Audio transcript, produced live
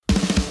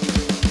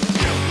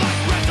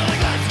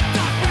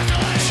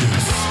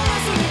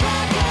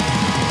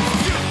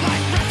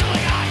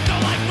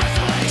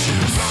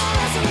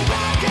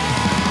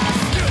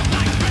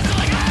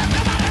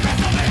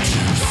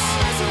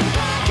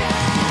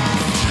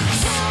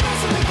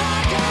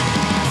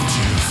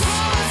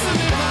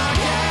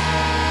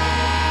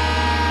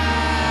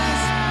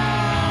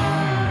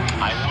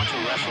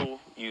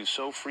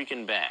so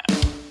freaking bad.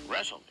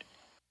 Wrestle me.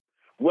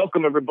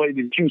 Welcome, everybody,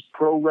 to Juice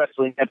Pro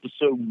Wrestling,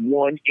 episode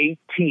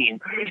 118.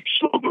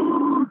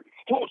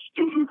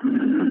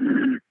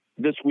 Hostility.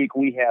 This week,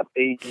 we have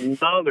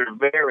another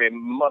very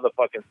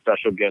motherfucking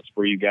special guest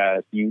for you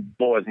guys, you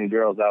boys and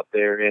girls out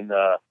there in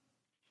the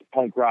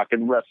punk rock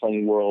and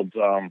wrestling world.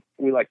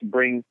 We like to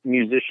bring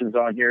musicians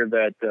on here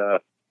that,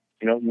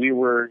 we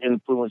were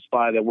influenced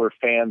by, that we're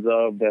fans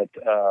of, that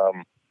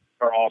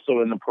are also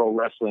in the pro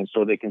wrestling,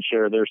 so they can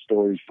share their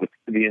stories with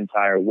the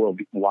entire world.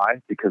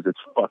 Why? Because it's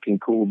fucking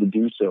cool to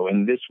do so.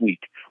 And this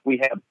week, we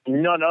have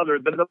none other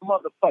than the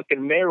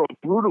motherfucking mayor of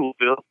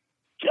Brutalville,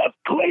 Jeff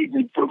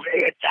Clayton from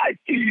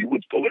ANTiSEEN.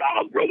 What's going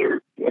on,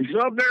 brother? What's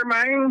up there,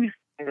 man?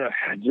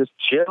 Just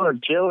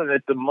chilling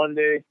at the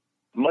Monday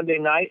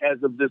night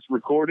as of this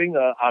recording.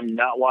 I'm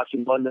not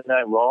watching Monday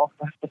Night Raw.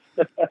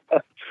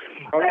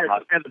 I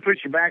had to push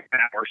you back an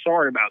hour.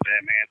 Sorry about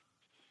that, man.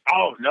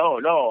 Oh,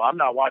 no, I'm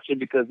not watching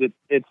because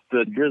it's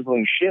the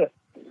drizzling shit.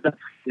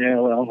 Yeah,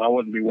 well, I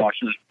wouldn't be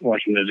watching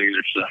it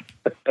either, so.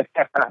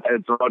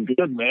 It's all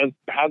good, man.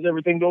 How's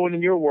everything going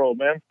in your world,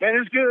 man? Man,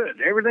 it's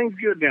good. Everything's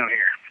good down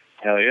here.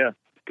 Hell yeah.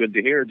 Good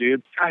to hear,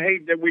 dude. I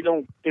hate that we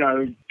don't,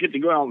 get to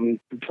go out and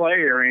play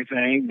or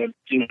anything, but,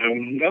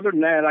 other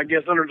than that, I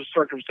guess under the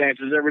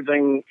circumstances,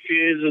 everything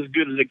is as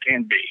good as it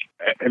can be.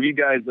 Have you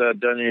guys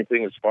done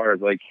anything as far as,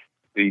 like,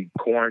 the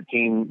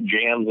quarantine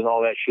jams and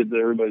all that shit that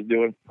everybody's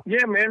doing?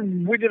 Yeah,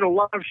 man, we did a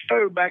live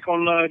show back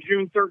on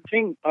June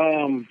 13th,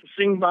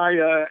 seen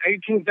by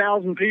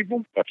 18,000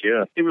 people. Fuck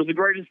yeah. It was the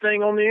greatest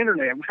thing on the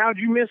internet. How'd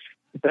you miss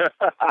it?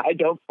 I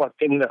don't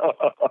fucking know.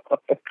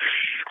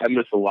 I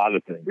miss a lot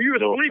of things. Were you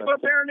asleep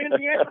up there in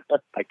Indiana?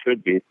 I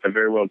could be. I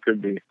very well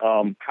could be.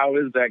 How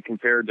is that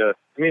compared to,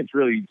 it's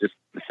really just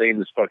the same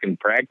as fucking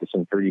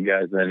practicing for you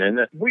guys then, isn't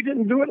it? We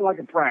didn't do it like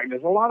a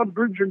practice. A lot of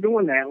groups are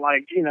doing that.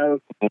 Like,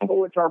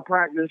 it's our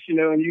practice,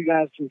 and you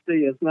guys can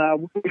see us. Now,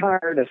 we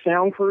hired a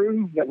sound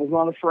crew that was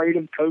not afraid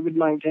of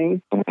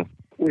COVID-19.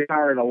 We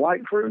hired a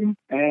light crew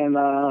and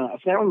a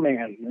sound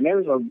man. And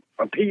there's a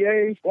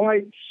PA,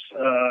 lights,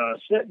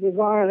 set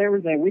design,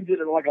 everything. We did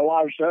it like a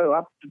live show.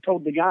 I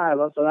told the guys,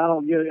 I said, I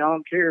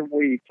don't care if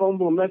we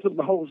fumble and mess up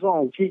the whole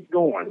song. Keep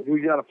going.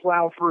 We got to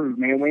plow through,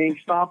 man. We ain't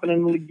stopping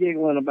and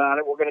giggling about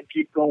it. We're going to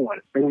keep going.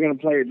 And we're going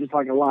to play it just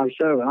like a live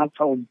show. And I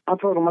told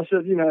them, I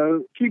said,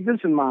 keep this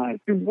in mind.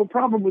 We're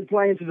probably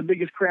playing to the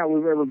biggest crowd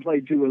we've ever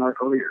played to in our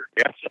career.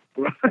 Yes.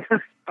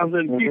 I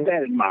said, keep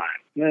that in mind.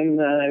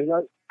 And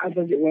I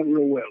think it went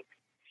real well.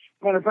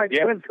 Matter of fact,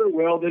 It went so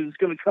well that it's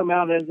going to come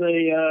out as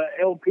a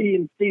LP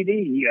and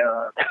CD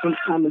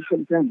sometime in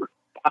September.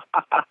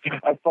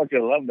 I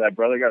fucking love that,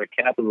 brother. Got to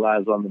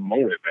capitalize on the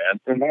moment,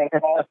 man.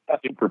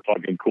 Super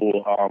fucking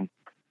cool.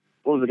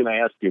 What was I going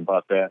to ask you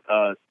about that?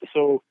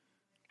 So,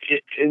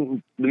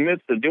 in the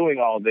midst of doing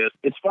all this,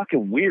 it's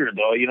fucking weird,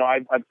 though. I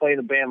play in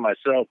a band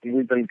myself, and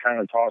we've been kind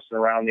of tossing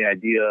around the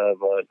idea of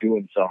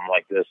doing something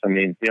like this.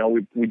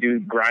 We do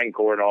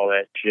grindcore and all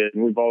that shit,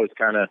 and we've always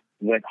kind of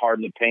went hard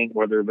in the paint,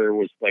 whether there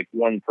was, like,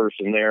 one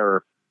person there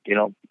or,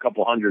 a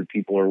couple hundred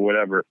people or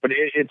whatever. But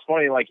it's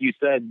funny, like you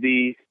said,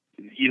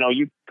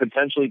 you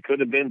potentially could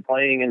have been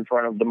playing in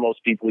front of the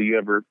most people you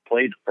ever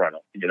played in front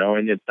of,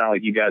 and it's not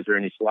like you guys are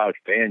any slouch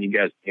band. You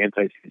guys,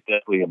 ANTiSEEN is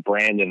definitely a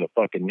brand and a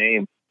fucking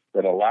name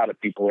that a lot of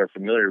people are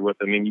familiar with.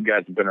 You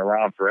guys have been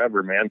around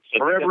forever, man.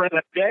 Forever and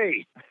a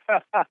day.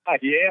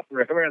 Yeah,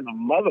 forever and a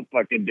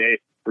motherfucking day.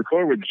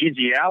 Record with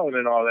GG Allin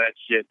and all that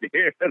shit.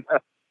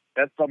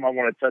 That's something I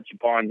want to touch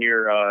upon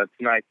here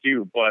tonight,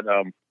 too. But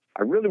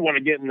I really want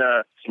to get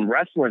into some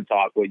wrestling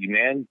talk with you,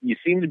 man. You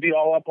seem to be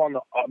all up on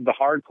the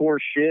hardcore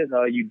shit.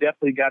 You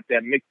definitely got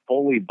that Mick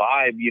Foley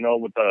vibe,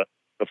 with the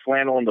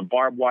flannel and the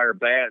barbed wire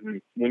bat, and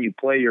when you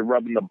play, you're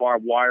rubbing the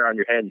barbed wire on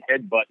your head and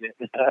headbutting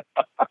it,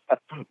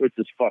 which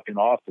is fucking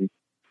awesome.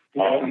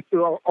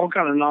 All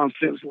kind of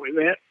nonsense like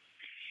that.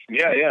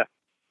 Yeah.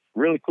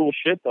 Really cool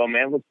shit, though,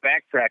 man. Let's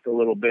backtrack a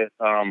little bit.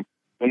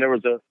 When there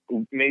was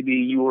maybe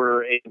you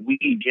were a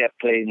wee Jeff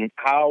Clayton,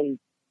 how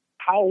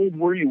old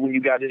were you when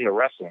you got into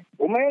wrestling?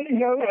 Well, man,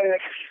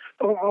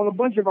 on a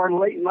bunch of our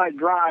late night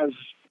drives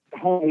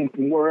home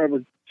from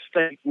wherever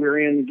state we're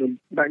in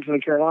back to the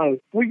Carolinas,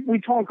 we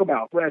talk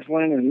about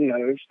wrestling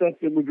and, stuff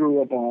that we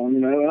grew up on,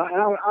 and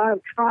I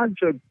tried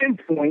to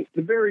pinpoint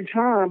the very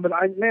time, but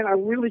I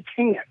really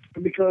can't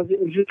because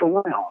it was just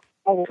around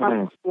all the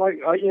time. Like,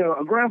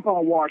 a grandpa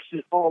watched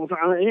it all the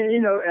time,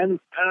 and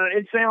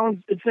it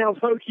sounds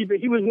hokey, but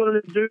he was one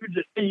of the dudes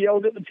that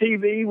yelled at the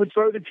TV, would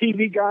throw the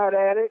TV guide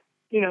at it.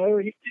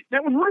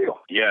 That was real.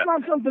 Yeah. It's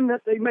not something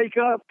that they make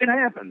up. It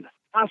happened.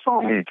 I saw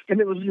it. And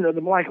it was,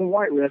 the black and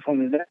white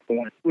wrestling at that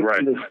point.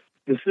 Right.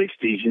 The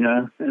 60s,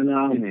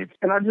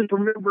 And I just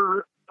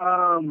remember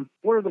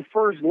one of the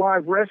first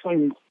live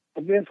wrestling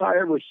events I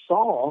ever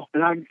saw,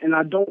 and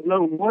I don't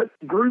know what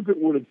group it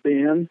would have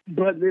been,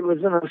 but it was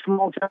in a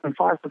small town in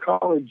Pfeiffer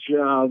College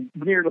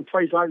near the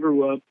place I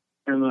grew up.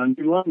 in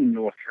New London,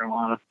 North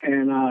Carolina.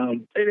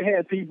 And it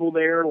had people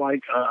there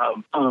like,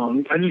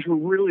 I just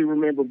really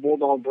remember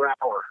Bulldog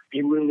Brower.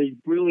 He really,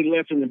 really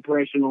left an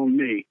impression on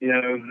me, you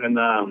know, and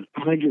I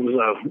think it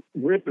was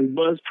Rip and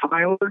Buzz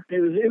Tyler.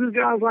 It was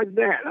guys like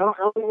that. I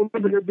don't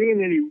remember there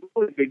being any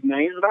really big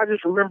names, but I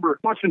just remember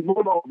watching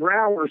Bulldog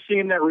Brower,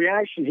 seeing that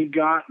reaction he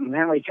got and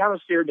how he kind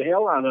of scared the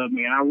hell out of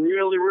me. And I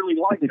really, really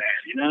liked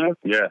that, you know?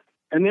 Yeah.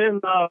 And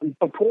then,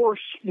 of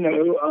course, you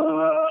know,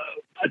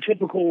 a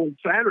typical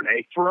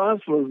Saturday for us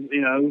was,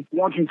 you know,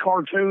 watching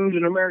cartoons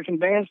and American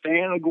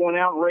Bandstand and going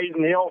out and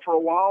raising hell for a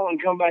while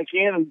and come back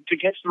in and to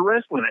catch the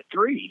wrestling at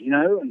 3, you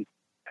know. And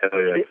hell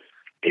yeah.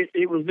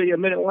 It was the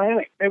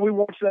Mid-Atlantic. And we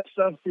watched that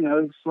stuff, you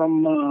know,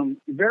 from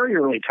very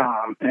early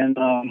time. And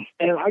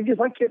I guess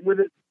I kept with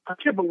it. I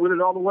kept up with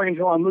it all the way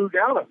until I moved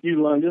out of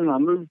New London. I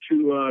moved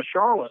to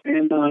Charlotte,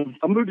 and I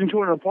moved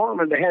into an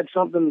apartment that had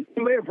something.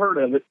 You may have heard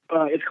of it.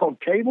 It's called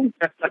cable.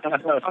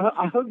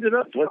 I hooked it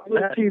up to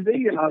the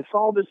TV, and I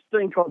saw this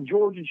thing called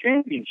Georgia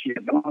Championship.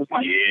 And I was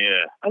like,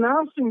 yeah. And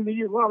I've seen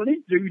a lot of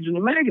these dudes in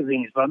the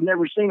magazines, but I've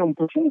never seen them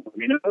perform,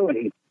 you know.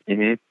 And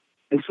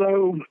And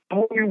so a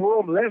whole new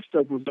world of that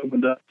stuff was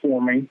opened up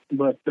for me.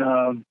 But,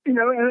 you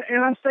know,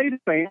 and I stayed a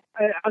fan.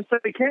 I stayed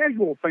a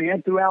casual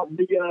fan throughout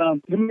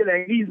the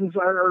mid-'80s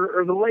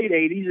or the late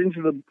 80s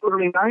into the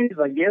early 90s,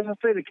 I guess. I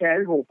stayed a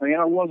casual fan.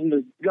 I wasn't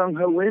as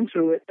gung-ho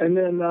into it. And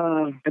then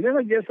I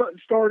guess I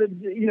started,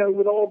 you know,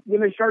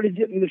 when they started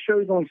getting the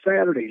shows on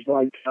Saturdays,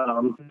 like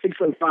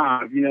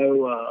 605, you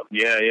know.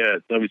 Yeah,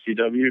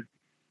 WCW.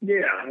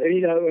 Yeah,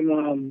 you know,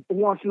 and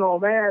watching all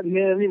that, and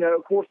then, you know,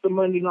 of course, the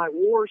Monday Night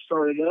Wars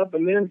started up,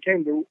 and then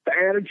came the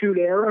Attitude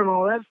Era and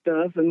all that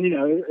stuff, and, you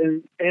know,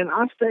 and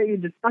I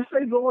stayed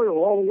loyal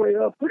all the way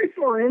up, pretty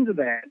far into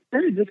that.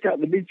 Then it just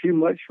got to be too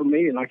much for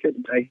me, and I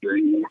couldn't take it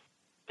anymore.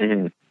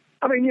 Mm-hmm.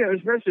 I mean, you know,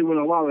 especially when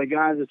a lot of the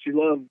guys that you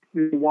love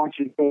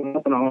watching going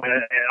up and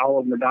all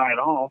of them are dying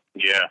off.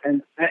 Yeah.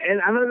 And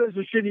I know there's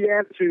a shitty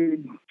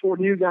attitude for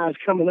new guys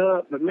coming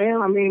up, but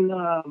man, I mean,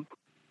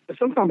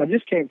 sometimes I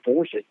just can't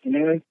force it, you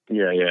know?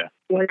 Yeah.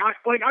 Like I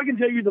can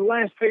tell you the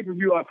last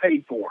pay-per-view I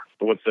paid for.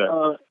 What's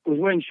that? Was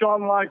when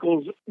Shawn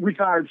Michaels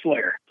retired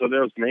Flair. So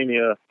there was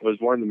Mania, was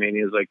one of the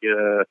Manias, like,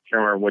 I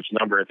can't remember which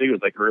number. I think it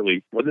was like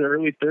early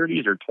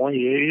 30s or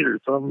 28 or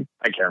something?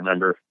 I can't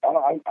remember.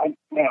 I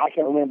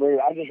can't remember.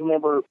 I just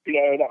remember, you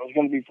know, that was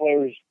going to be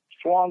Flair's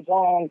swan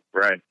song.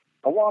 Right.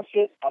 I watched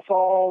it. I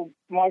saw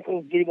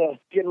Michaels do the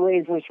getting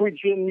ready for the Sweet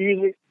Chin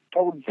music.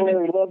 Told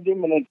Flair he loved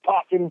him and then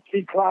popped him.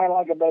 He crying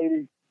like a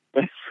baby.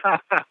 yeah,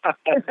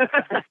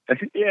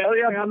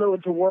 I know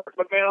it's a work,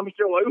 but man, I'm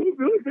still like,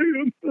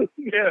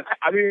 yeah,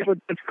 I mean, but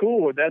it's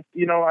cool. That's,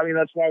 you know, I mean,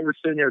 that's why we're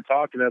sitting here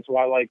talking. That's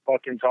why I like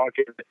fucking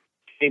talking to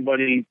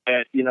anybody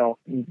that, you know,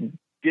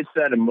 gets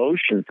that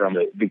emotion from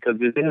it,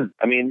 because it is.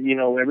 I mean, you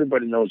know,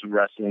 everybody knows what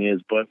wrestling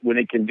is, but when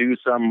it can do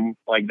something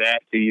like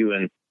that to you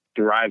and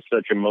derive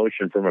such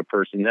emotion from a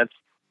person, that's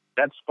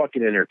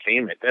fucking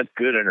entertainment. That's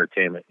good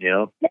entertainment, you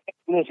know?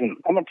 Listen,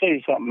 I'm going to tell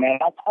you something, man.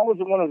 I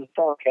was at one of the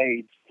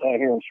Starcades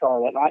here in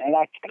Charlotte, and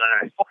I'm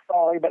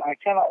sorry, but I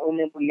cannot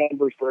remember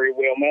numbers very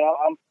well, man.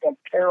 I'm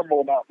terrible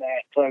about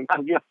that, so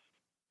forget.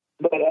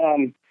 But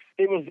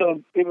it was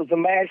the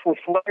match where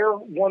Flair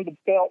won the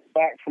belt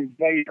back from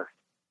Vader.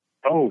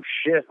 Oh,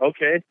 shit.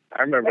 Okay.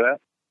 I remember that.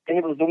 And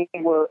it was the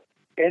one where,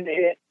 and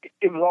it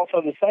was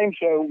also the same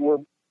show where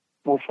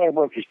Flair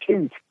broke his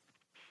tooth.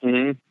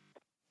 Mm-hmm.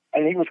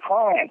 And he was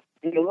crying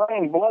in the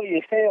ring, bloody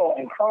as hell,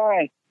 and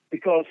crying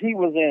because he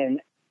was in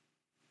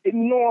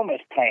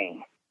enormous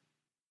pain.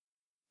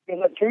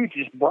 Because that tooth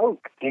just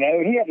broke, you know.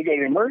 He had to go to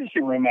the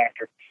emergency room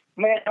after.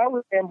 Man, I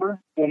remember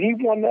when he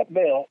won that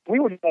belt, we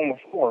were on the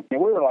floor. We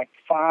were like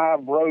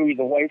 5 rows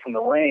away from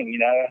the ring, you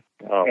know.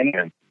 Oh, and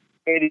man.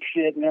 Eddie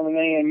shit and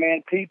everything, and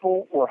man,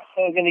 people were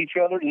hugging each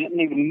other, didn't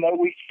even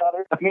know each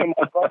other. Me and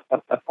my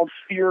brother were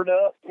teared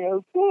up,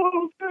 you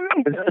know.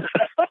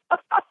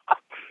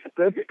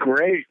 That's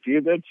great,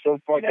 dude. That's so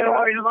fucking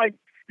awesome. Like,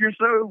 you're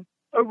so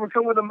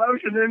overcome with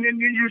emotion, and then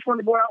you just want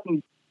to go out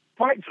and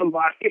fight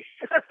somebody.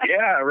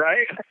 Yeah,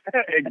 right?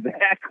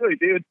 Exactly,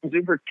 dude.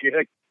 Super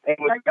kick.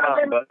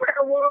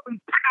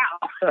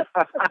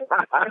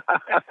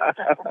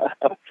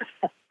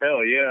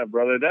 Hell yeah,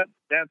 brother.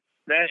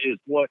 That is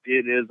what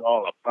it is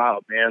all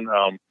about, man.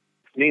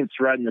 Me and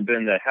Threaten have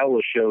been to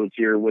hella shows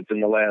here within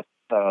the last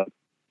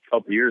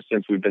couple of years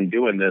since we've been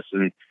doing this,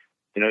 and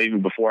you know,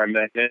 even before I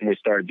met him, we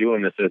started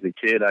doing this as a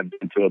kid. I've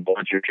been to a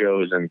bunch of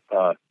shows, and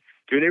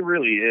dude, it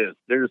really is.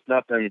 There's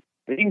nothing.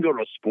 You can go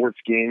to a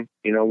sports game,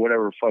 you know,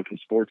 whatever fucking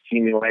sports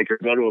team you like, or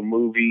go to a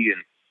movie,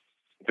 and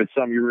if it's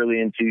something you're really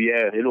into,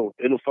 yeah, it'll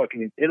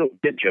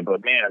get you.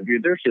 But man,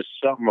 dude, there's just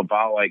something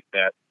about like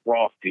that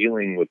raw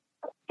feeling with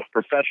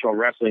professional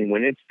wrestling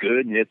when it's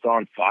good and it's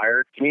on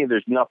fire. To me,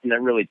 there's nothing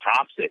that really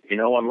tops it, you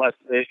know, unless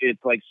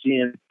it's like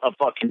seeing a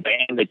fucking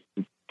band that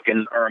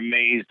fucking are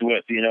amazed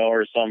with,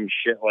 or some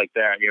shit like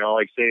that.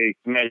 Like say,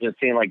 imagine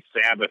seeing like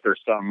Sabbath or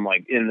something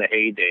like in the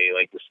heyday,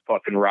 like this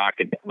fucking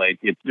rocket. Like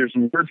there's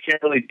words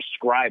can't really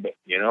describe it.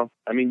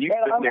 I mean,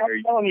 I'm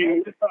telling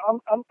you,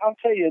 I'll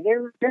tell you,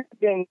 there's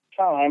been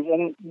times,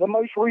 and the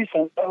most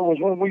recent was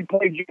when we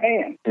played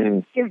Japan.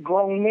 There's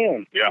grown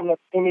men. Yeah.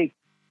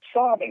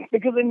 Sobbing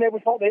because they never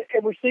thought they'd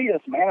ever see us,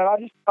 man.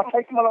 And I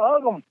take them and I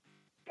hug them.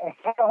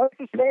 I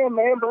understand,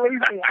 man. Believe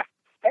me,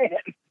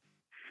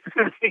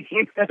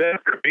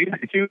 That's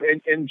crazy too.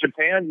 In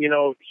Japan,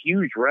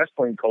 huge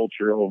wrestling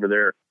culture over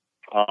there.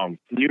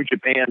 New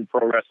Japan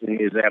Pro Wrestling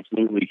is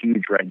absolutely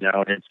huge right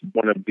now, and it's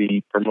one of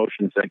the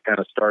promotions that kind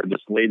of started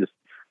this latest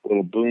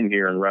little boom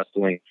here in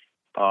wrestling.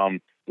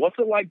 What's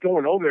it like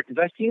going over there?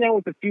 Because I've seen that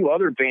with a few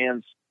other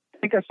bands. I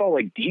think I saw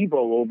like Devo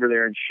over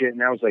there and shit,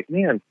 and I was like,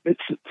 man,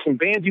 it's some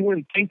bands you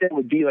wouldn't think that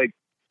would be like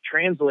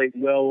translate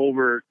well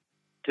over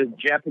to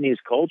Japanese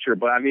culture,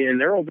 but I mean, and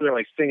they're over there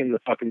like singing the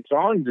fucking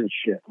songs and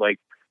shit. Like,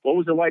 what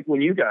was it like when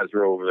you guys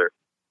were over there?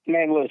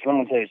 Man, listen, I'm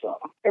gonna tell you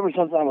something. Ever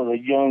since I was a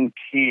young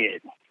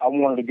kid, I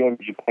wanted to go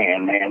to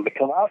Japan, man,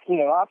 because I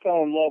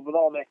fell in love with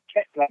all that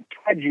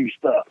kaiju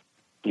stuff.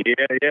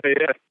 Yeah.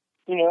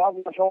 I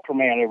watch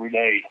Ultraman every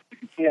day,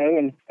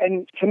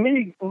 and to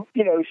me,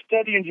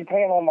 studying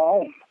Japan on my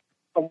own.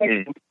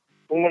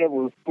 Whenever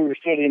we were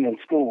studying in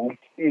school,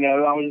 I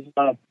was,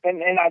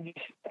 and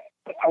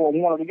I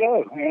wanted to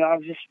go, and I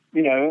just,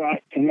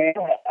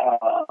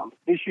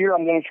 this year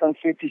I'm going to turn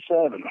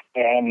 57,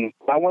 and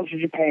I went to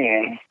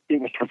Japan. It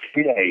was for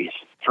 3 days,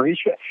 3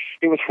 shows.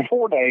 It was for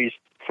 4 days,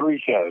 3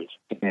 shows,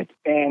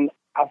 and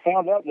I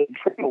found out that the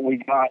treatment we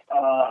got.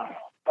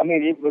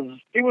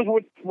 It was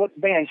what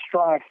bands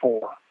strive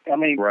for. I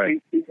mean,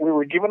 right. we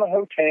were given a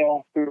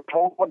hotel. We were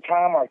told what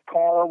time our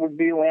car would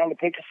be around to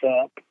pick us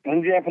up.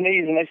 In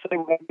Japanese, and they say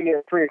we're going to be there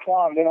at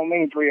 3:00. They don't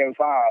mean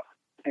 3:05.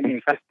 I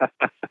mean,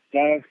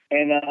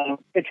 and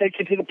they take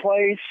you to the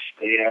place.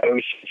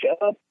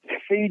 Shut up,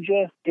 feed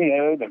you.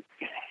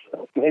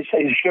 They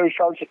say the show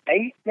starts at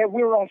 8. Man,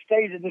 we were on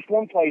stage at this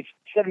one place,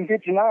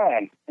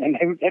 7:59, and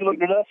they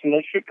looked at us and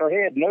they shook their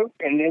head, nope,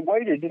 and they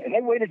waited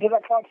till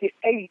that clock hit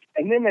 8,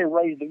 and then they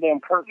raised the damn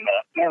curtain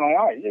up. And they're like,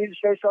 all right, the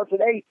show starts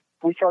at 8.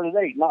 We started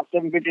at 8, not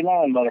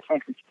 7:59,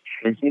 motherfuckers.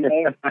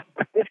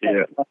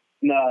 Yeah.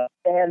 No,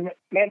 and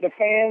man, the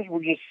fans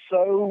were just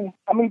so.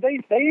 I mean,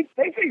 they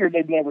figured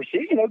they'd never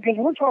see, because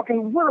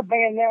we're a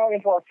band now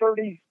into our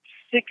 36th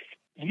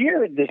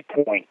year at this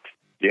point.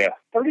 Yeah.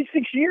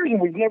 36 years, and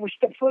we've never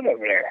stepped foot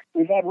over there.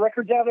 We've had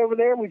records out over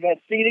there. We've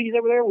had CDs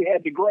over there. We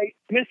had the great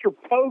Mr.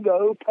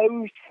 Pogo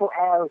posed for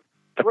our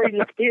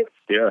greatest hits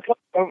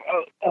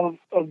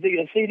of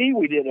the CD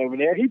we did over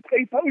there. He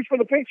posed for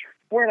the picture,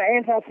 wearing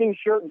an ANTiSEEN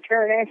shirt and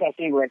tearing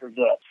ANTiSEEN records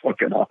up.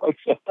 Fucking awesome.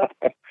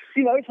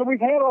 So we've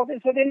had all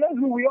this. So they know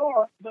who we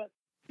are, but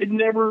it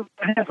never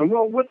happened.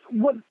 Well,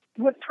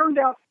 what turned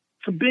out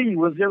to be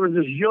was there was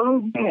this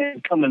young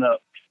band coming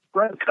up,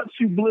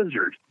 Kutsu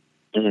Blizzard.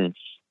 Mm-hmm.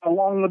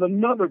 Along with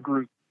another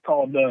group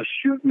called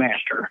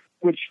Shootmaster,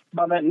 which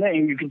by that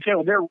name you can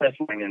tell they're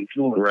wrestling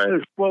influence.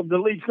 Right. Well, the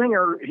lead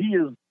singer, he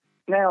is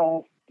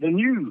now the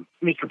new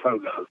Mr.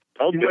 Pogo.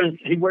 Okay.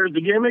 He wears the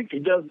gimmick. He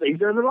does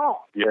it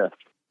all. Yeah.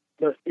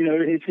 But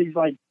he's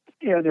like,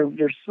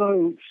 they're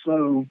so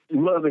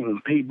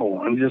loving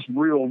people and just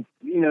real.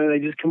 They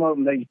just come up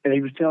and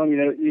he was telling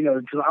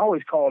because I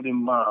always called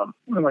him. What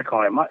do I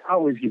call him? I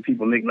always give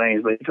people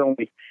nicknames, but he told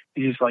me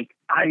he's just like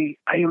I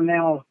am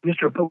now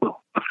Mr. Pogo.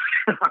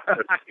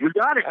 You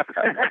got it.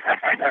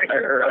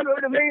 You know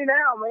what I mean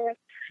now, man.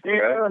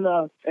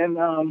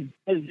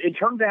 It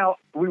turned out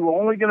we were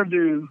only going to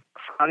do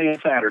Friday and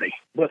Saturday,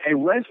 but a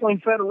wrestling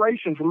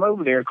federation from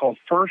over there called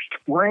First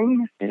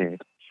Ring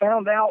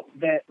found out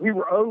that we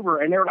were over,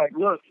 and they're like,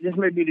 look, this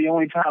may be the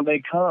only time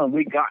they come.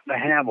 We got to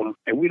have them,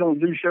 and we don't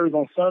do shows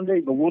on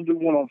Sunday, but we'll do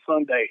one on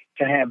Sunday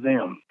to have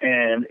them.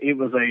 And it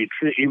was a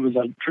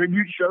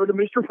tribute show to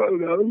Mr.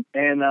 Pogo.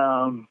 And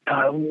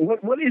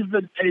what is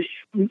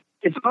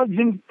it's not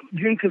Jun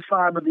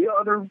Kasai, but the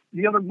other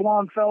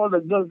blonde fella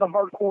that does the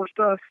hardcore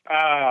stuff.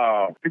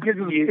 Oh, because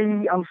of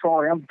the I'm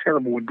sorry, I'm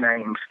terrible with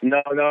names.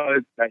 No,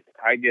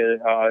 I get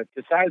it.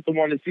 Kasai's the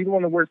one. Is he the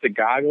one that wears the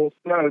goggles?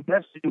 No,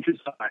 that's Jun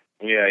Kasai.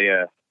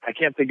 Yeah. I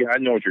can't think. I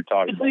know what you're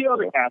talking about. It's the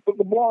other guy, but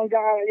the blonde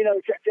guy,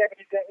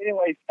 Japanese guy.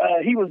 Anyway,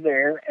 he was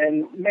there,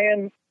 and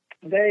man,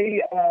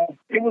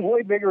 it was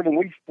way bigger than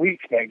we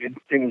expected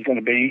it was going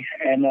to be,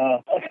 and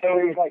so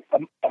it was like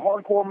a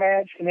hardcore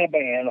match and a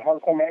band, a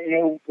hardcore match,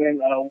 and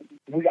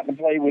we got to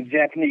play with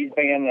Japanese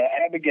band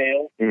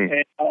Abigail,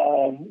 and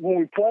when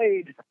we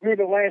played, we were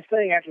the last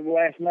thing after the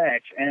last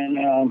match,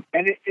 and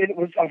it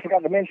was, I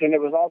forgot to mention,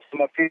 it was also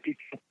my 50th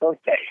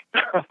birthday.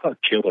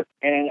 Killer.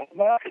 And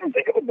I couldn't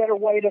think of a better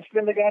way to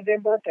spend the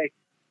goddamn birthday.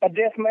 A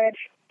death match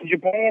in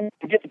Japan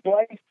to get to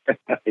play.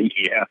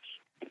 Yeah.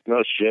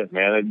 No shit,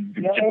 man.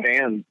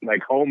 Japan,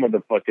 like home of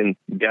the fucking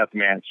death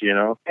match, you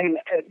know? And,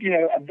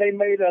 they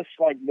made us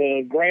like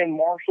the grand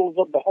marshals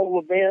of the whole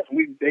event.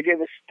 They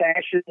gave us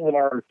stashes with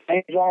our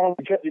names on them.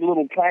 We got these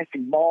little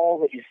plastic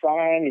balls that you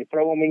sign, you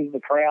throw them into the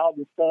crowd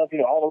and stuff.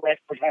 All the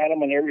wrestlers had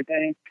them and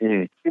everything.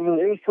 Mm. It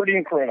was pretty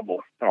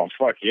incredible. Oh,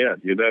 fuck yeah,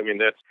 dude. I mean,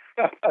 that's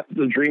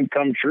the dream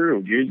come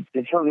true, dude.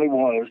 It certainly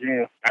was,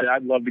 yeah.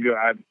 I'd love to go.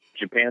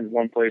 Japan's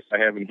one place I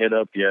haven't hit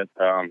up yet.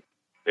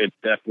 It's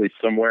definitely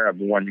somewhere I've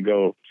been wanting to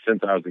go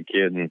since I was a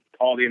kid, and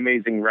all the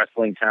amazing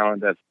wrestling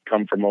talent that's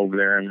come from over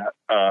there. And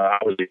I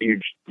was a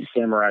huge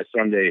Samurai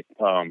Sunday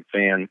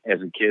fan as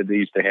a kid. They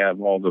used to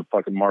have all the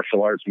fucking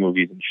martial arts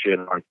movies and shit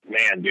on.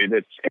 Man,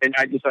 dude,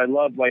 I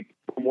love, like,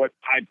 what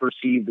I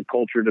perceive the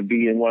culture to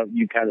be, and what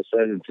you kind of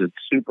said, it's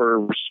super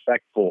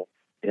respectful.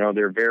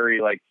 They're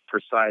very, like,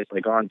 precise,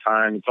 like, on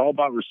time. It's all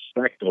about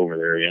respect over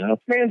there,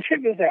 Man,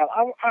 check this out.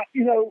 I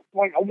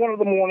like, one of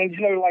the mornings,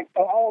 like,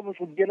 all of us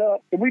would get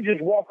up, and we just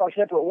walk our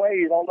separate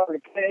ways all over the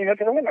place, because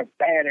there weren't no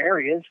bad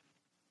areas.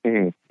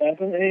 Mm-hmm.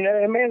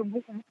 And,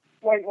 man,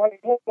 like one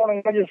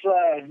morning, I just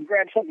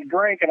grabbed something to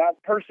drink, and I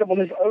heard someone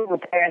in this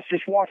overpass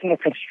just watching a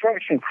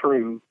construction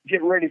crew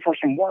get ready for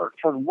some work,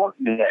 for work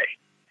today.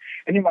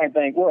 And you might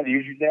think, well,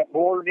 you're that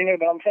bored,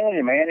 but I'm telling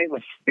you, man, it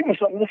was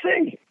something to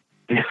see.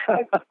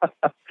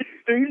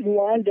 Dudes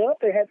lined up.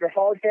 They had their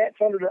hard hats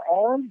under their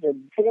arms. The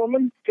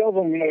foreman tells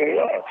them, hey,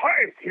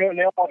 and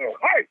they all go,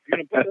 hey, put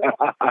it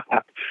on.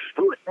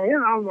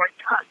 And I was like,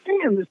 God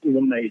damn, this is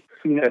amazing.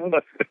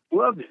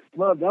 Loved it.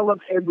 I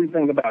loved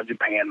everything about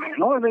Japan, man.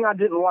 The only thing I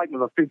didn't like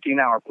was a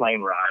 15-hour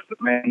plane ride.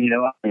 But, man,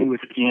 I'll do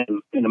it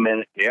again in a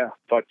minute. Yeah,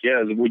 fuck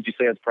yeah. Would you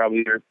say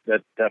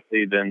that's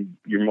definitely then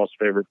your most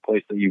favorite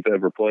place that you've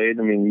ever played?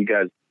 I mean, you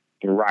guys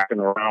been rocking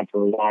around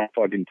for a long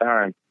fucking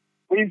time.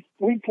 We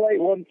played,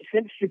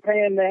 since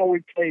Japan now,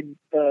 we've played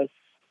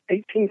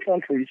 18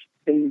 countries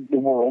in the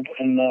world,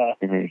 and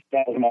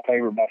that was my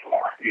favorite by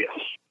far, yes.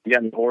 You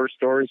got any horror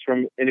stories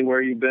from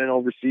anywhere you've been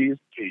overseas?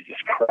 Jesus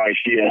Christ,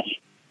 yes.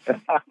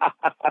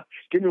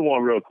 Give me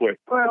one real quick.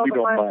 Well,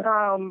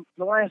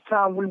 the last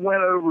time we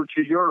went over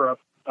to Europe,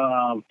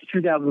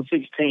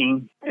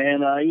 2016,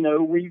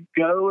 and we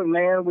go, and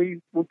man,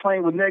 we're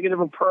playing with Negative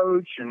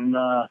Approach, and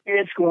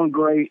it's going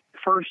great.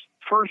 First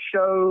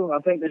show, I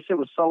think they said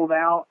was sold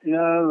out,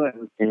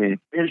 and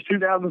it's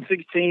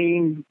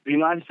 2016. The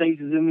United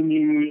States is in the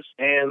news,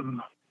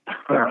 and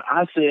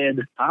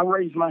I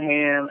raised my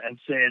hand and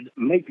said,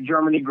 "Make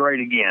Germany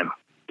great again."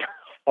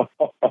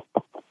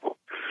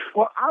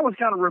 Well, I was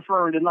kind of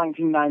referring to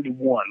 1991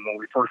 when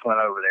we first went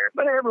over there,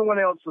 but everyone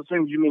else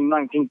assumes you mean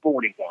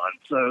 1941.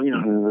 So,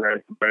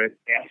 Right.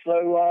 Yeah,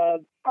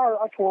 so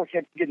our tour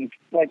kept getting,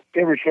 like,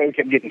 every show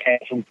kept getting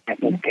canceled.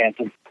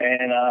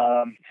 And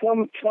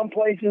some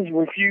places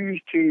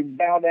refused to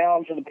bow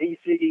down to the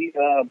PC,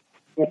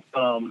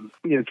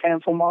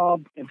 cancel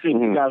mob and see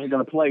you guys are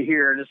going to play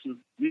here. This is,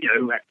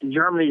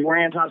 Germany, where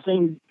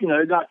ANTiSEEN,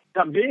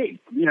 got big.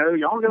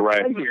 Y'all going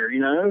to play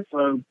here,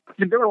 So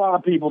there were a lot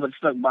of people that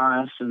stuck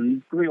by us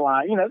and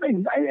realized,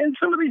 and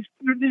some of these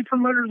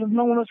promoters have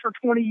known us for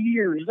 20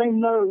 years. They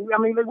know,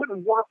 they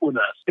wouldn't work with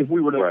us if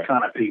we were those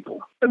kind of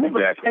people. They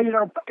would have paid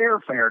our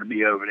airfare to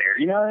be over there,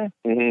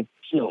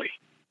 Silly.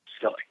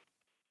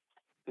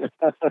 Yeah,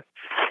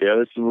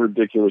 there's some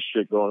ridiculous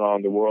shit going on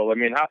in the world. I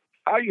mean, how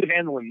are you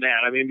handling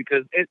that? I mean,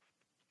 because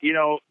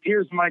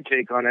here's my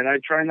take on it. I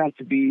try not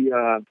to be,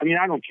 I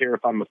don't care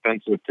if I'm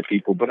offensive to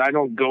people, but I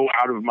don't go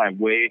out of my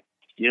way,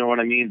 you know what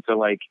I mean, to,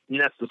 like,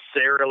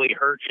 necessarily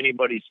hurt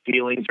anybody's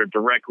feelings or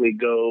directly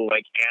go,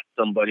 like, at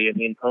somebody. I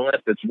mean,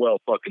 unless it's well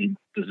fucking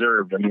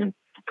deserved. I mean,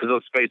 because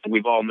let's face it,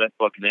 we've all met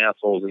fucking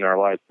assholes in our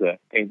lives that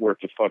ain't worth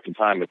the fucking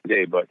time of the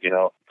day. But,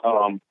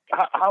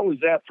 how was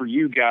that for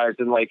you guys?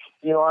 And, like,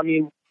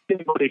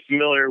 anybody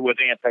familiar with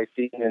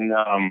ANTiSEEN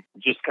and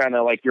just kind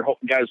of like your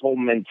guys' whole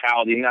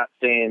mentality, not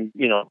saying,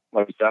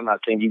 like I said, I'm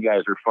not saying you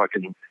guys are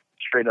fucking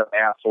straight up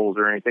assholes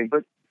or anything,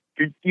 but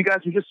you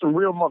guys are just some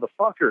real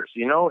motherfuckers,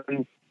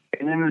 and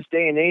in this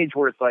day and age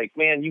where it's like,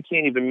 man, you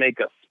can't even make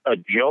a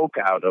joke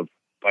out of,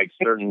 like,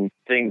 certain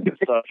things and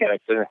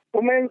subjects.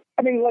 Well, man,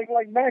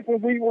 like back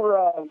when we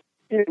were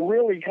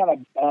really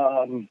kind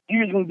of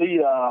using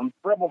the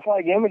rebel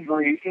flag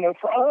imagery,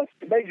 for us,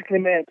 it basically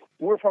meant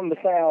we're from the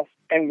South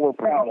and we're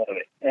proud of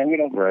it, and we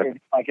don't care if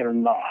you like it or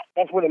not.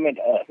 That's what it meant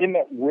to us. It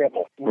meant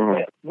rebel.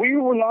 We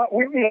were not.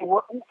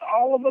 We're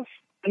all of us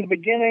in the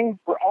beginning.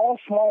 We're all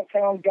small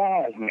town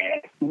guys,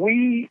 man.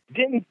 We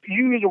didn't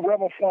use a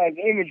rebel flag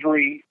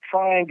imagery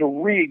trying to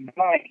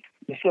reignite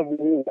the Civil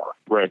War.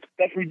 Right.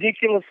 That's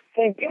ridiculous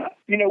thinking.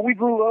 We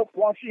grew up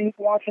watching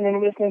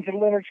and listening to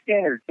Leonard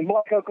Skinner in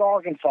Black Oak,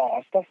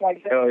 Arkansas, stuff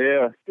like that. Oh,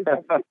 yeah.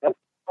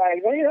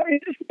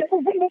 It's just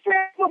different from the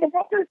South,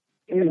 motherfucker.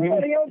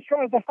 Everybody else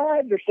tries to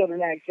hide their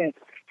Southern accent,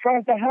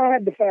 tries to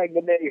hide the fact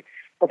that they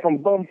are from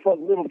bumfuck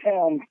little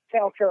town,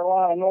 South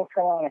Carolina, North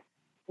Carolina,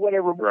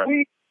 whatever. But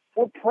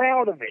we're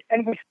proud of it,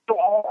 and we still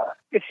are.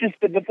 It's just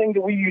that the thing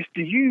that we used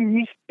to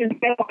use is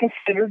now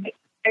considered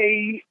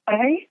a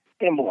hate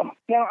emblem.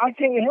 Now, I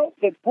can't help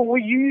that what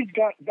we used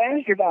got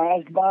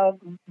bastardized by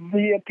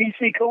the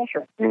PC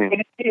culture, but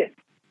it did.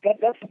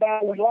 That's the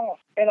battle we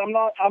lost, and I'm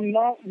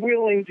not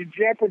willing to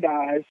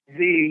jeopardize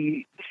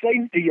the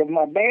safety of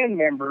my band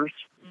members,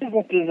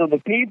 businesses of the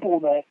people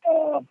that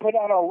put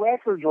out our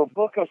records or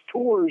book us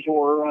tours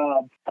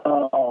or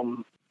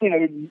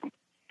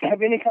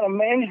have any kind of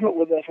management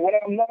with us. When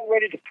I'm not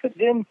ready to put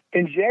them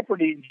in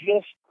jeopardy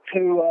just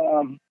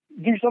to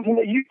do something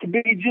that used to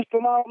be just to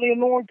mildly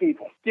annoy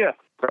people. Yeah,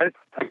 right.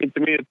 I mean, to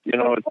me,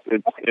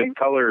 it's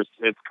colors.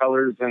 It's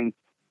colors and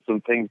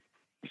some things,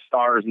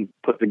 stars and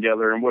put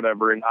together and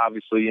whatever. And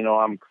obviously,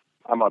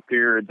 I'm up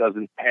here. It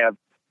doesn't have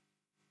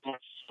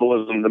much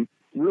symbolism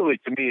really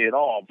to me at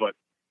all. But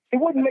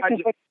it wouldn't make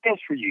much sense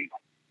for you.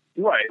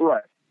 Right.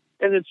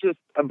 And it's just,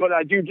 but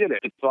I do get it.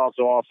 It's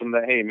also awesome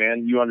that, hey,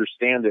 man, you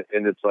understand it.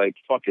 And it's like,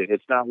 fuck it.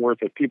 It's not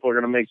worth it. People are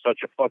going to make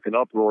such a fucking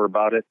uproar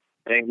about it.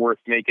 It ain't worth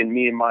making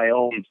me and my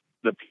own,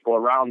 the people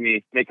around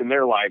me, making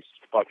their lives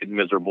fucking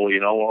miserable,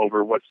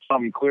 over what's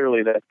something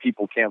clearly that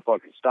people can't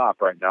fucking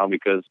stop right now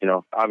because,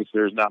 obviously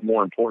there's not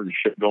more important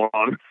shit going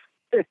on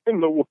in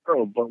the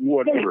world, but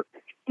whatever.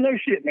 No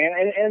shit, man.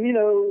 And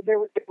there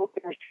was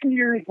 10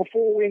 years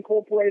before we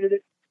incorporated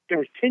it. There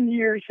was 10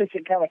 years since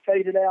it kind of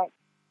faded out.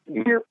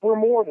 We're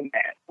more than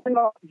that.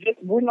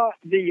 We're not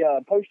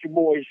the poster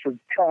boys for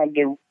trying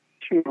to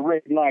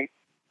reignite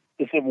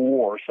the Civil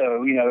War.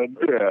 So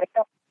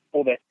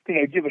people that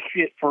give a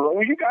shit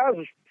for you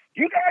guys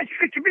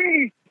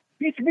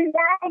used to be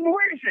wild and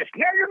racist.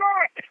 Now you're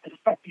not.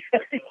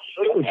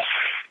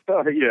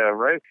 Yeah,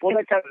 right. Well,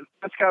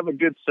 that's kind of a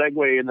good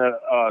segue into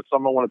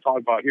something I want to talk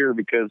about here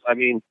because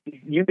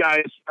you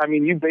guys,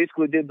 you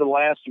basically did the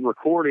last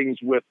recordings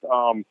with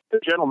a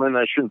gentleman.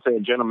 I shouldn't say a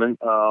gentleman.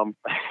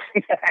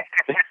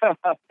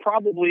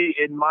 Probably,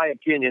 in my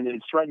opinion,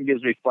 and Stratton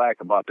gives me flack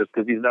about this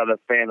because he's not a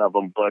fan of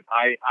him. But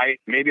I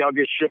maybe I'll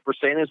get shit for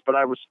saying this, but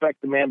I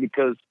respect the man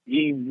because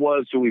he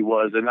was who he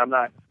was, and I'm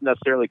not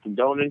necessarily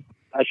condoning.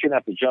 I shouldn't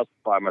have to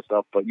justify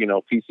myself, but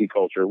PC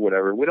culture,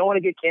 whatever. We don't want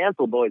to get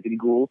canceled, boys and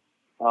ghouls.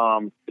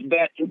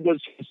 That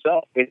was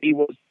himself, and he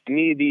was to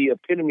me the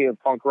epitome of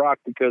punk rock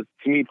because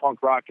to me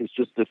punk rock is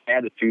just this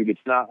attitude.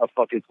 It's not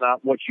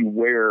what you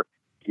wear,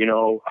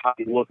 how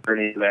you look or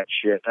any of that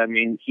shit. I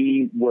mean,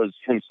 he was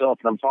himself,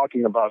 and I'm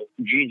talking about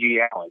GG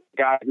Allin, a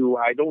guy who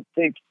I don't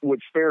think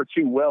would fare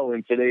too well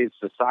in today's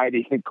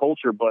society and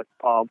culture. But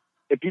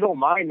if you don't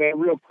mind, man,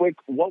 real quick,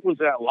 what was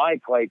that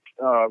like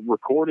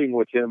recording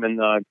with him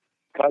and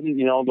cutting,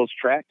 those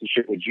tracks and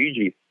shit with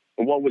GG?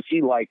 And what was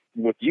he like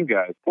with you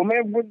guys? Well,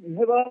 man,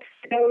 with us,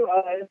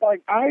 it's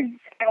like I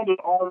found an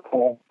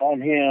article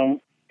on him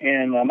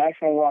in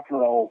Maximum Rock and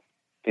Roll.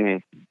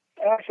 Mm-hmm.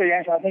 Actually,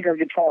 I think our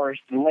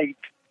guitarist, the late,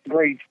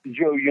 great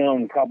Joe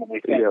Young,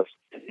 probably said. Yes.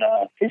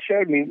 He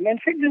showed me, man,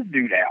 check this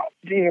dude out.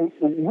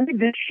 Read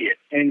this shit.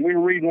 And we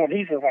were reading what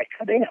he said, like,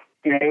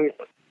 damn,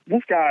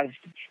 this guy's,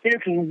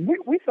 because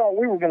we thought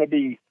we were going to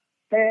be,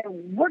 man,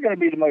 we're going to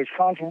be the most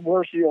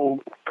controversial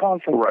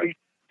confrontation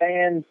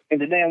band in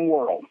the damn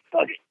world.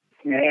 Fuck it.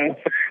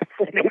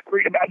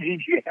 Read about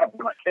GG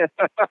Allin.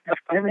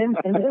 and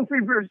then we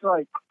were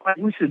like,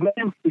 we said,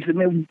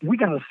 man, we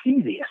got to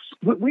see this.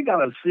 We got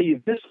to see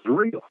if this is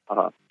real.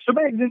 So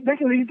back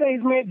in these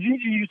days, man,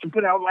 GG used to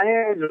put out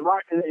ads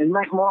and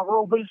Mac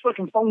Marlboro, put his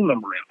fucking phone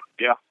number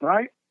in. Yeah.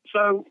 Right?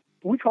 So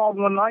we called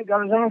one night,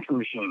 got his answer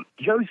machine.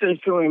 Joe says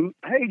to him,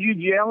 hey,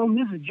 GG Allin,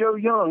 this is Joe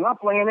Young. I'm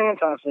playing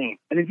ANTiSEEN.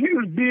 And if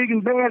you're as big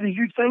and bad as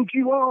you think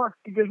you are,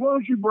 he goes, why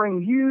don't you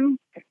bring you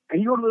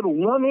and your little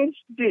 1-inch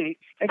dick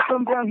and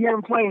come down here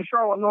and play in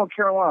Charlotte, North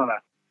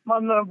Carolina. My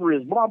number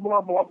is blah,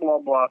 blah, blah, blah,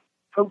 blah.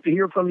 Hope to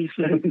hear from you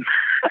soon.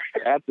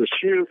 At the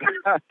shoot.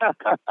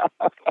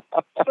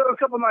 So a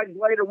couple nights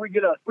later, we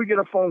get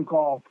a phone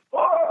call.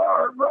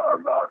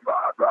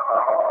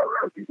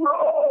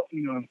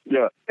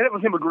 Yeah. And it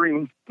was him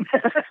agreeing.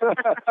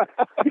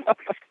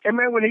 And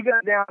man, when he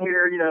got down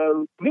here,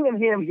 me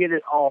and him hit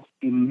it off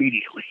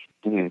immediately.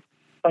 Mm-hmm.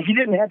 Like he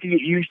didn't have to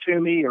get used to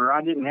me, or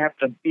I didn't have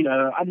to,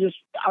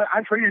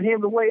 I treated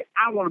him the way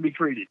I want to be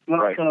treated when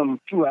I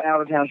come to an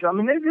out of town show. I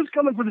mean, they're just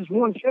coming for this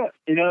one shot,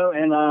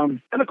 and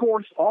of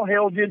course, all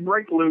hell did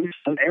break loose,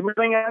 and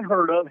everything I'd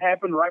heard of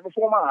happened right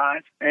before my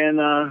eyes,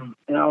 and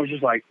I was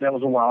just like, that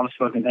was the wildest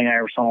fucking thing I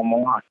ever saw in my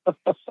life.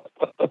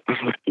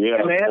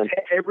 Yeah. And then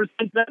ever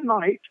since that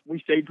night, we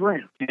stayed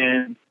friends,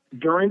 and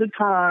during the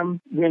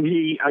time when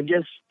I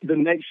guess the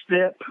next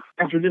step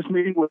after this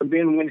meeting would have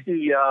been when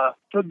he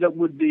hooked up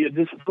with the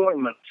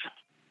disappointments.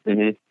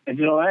 Mm-hmm. And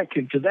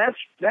because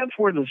that's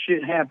where the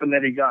shit happened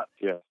that he got.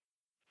 Yeah.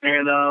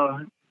 And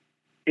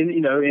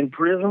in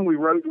prison we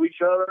wrote to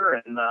each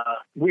other, and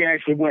we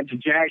actually went to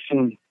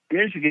Jackson,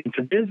 Michigan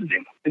to visit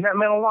him, and that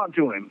meant a lot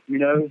to him.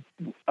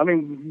 I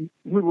mean,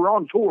 we were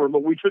on tour,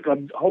 but we took a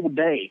whole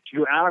day to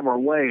go out of our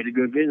way to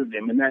go visit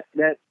him, and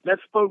that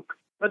spoke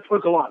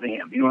a lot to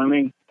him. You know what I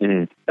mean?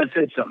 Mm-hmm. That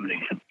said something to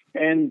him.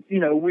 And, you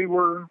know, we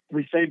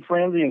stayed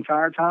friends the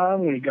entire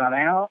time when he got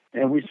out.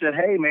 And we said,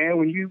 hey, man,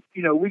 when you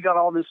know, we got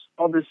all this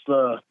loose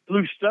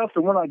stuff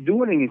that we're not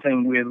doing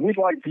anything with. We'd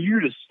like for you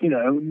to, you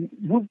know,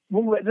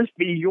 we'll let this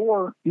be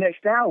your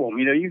next album.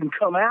 You know, you can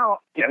come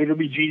out, you know, it'll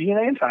be GG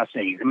and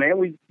ANTiSEEN. And, man,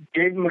 we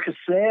gave him a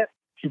cassette.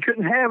 He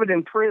couldn't have it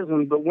in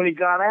prison, but when he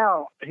got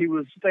out, he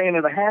was staying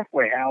at a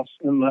halfway house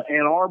in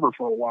Ann Arbor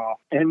for a while.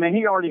 And, man,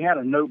 he already had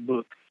a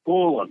notebook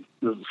full of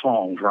the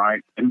songs,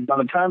 right? And by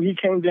the time he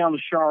came down to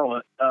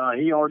Charlotte,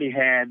 he already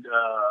had,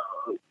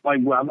 I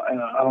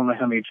don't know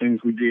how many tunes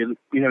we did.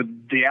 You know,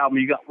 the album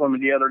you got from me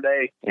the other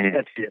day,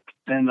 that's it.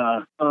 And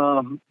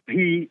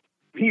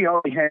he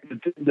already had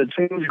the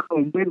tunes.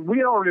 We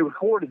had already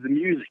recorded the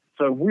music,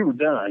 so we were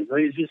done. So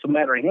it's just a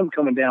matter of him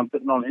coming down,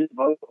 putting on his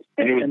vocals.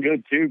 And it was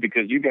good, too,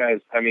 because you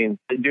guys, I mean,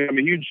 dude, I'm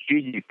a huge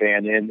GG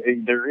fan,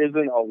 and there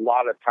isn't a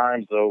lot of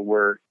times, though,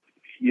 where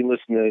you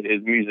listen to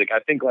his music. I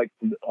think, like,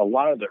 a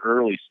lot of the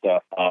early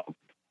stuff,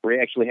 where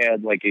he actually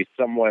had, like, a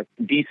somewhat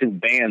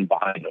decent band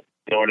behind him.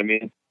 You know what I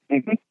mean?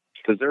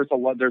 Because there's a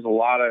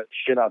lot of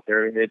shit out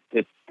there.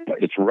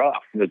 It's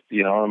rough. It's,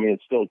 you know, I mean,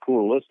 it's still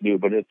cool to listen to,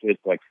 but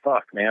it's like,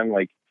 fuck, man.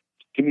 Like,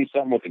 give me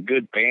something with a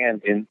good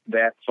band and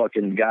that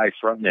fucking guy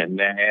fronting it and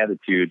that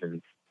attitude.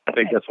 And I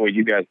think that's what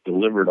you guys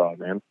delivered on,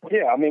 man.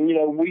 Yeah, I mean, you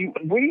know, we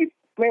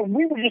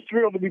were just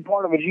thrilled to be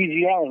part of a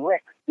GG Allin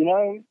record. You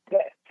know,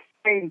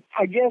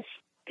 I guess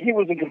he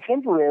was a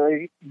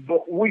contemporary,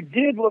 but we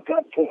did look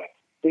up to him.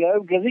 You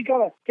know, because he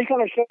kind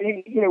of showed,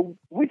 you know,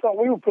 we thought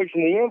we were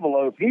pushing the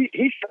envelope. He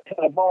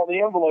should have balled the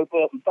envelope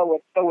up and throw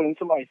it in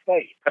somebody's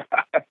face.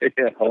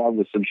 Yeah, along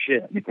with some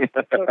shit.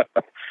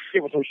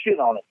 Give us some shit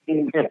on it.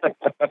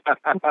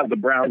 The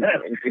brown.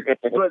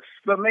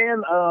 but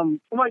man,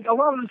 like a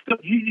lot of the stuff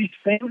GG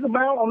sings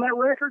about on that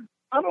record,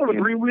 I don't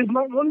agree with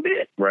not one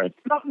bit. Right.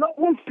 Not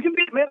one fucking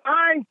bit, man.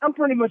 I'm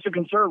pretty much a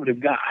conservative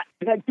guy.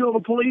 That kill the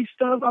police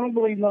stuff, I don't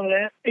believe none of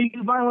that.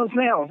 Even violence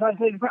now.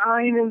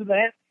 I ain't into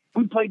that.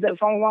 We played that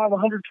song live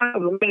 100 times. I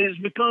mean, it's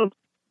because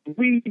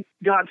we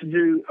got to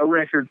do a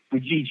record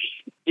with GG.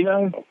 You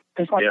know,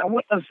 it's like I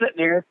wouldn't have sit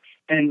there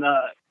and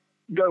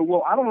go,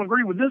 well, I don't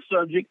agree with this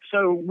subject,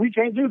 so we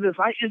can't do this.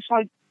 It's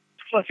like,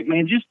 fuck it,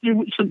 man. Just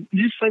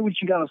say what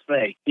you gotta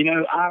say. You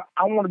know,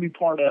 I want to be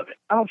part of it.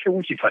 I don't care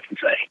what you fucking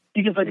say.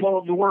 You can say blow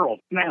up the world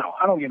now.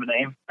 I don't give a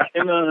damn.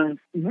 And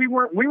we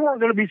weren't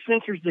going to be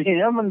censors to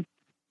him, and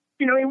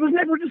you know, it was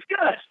never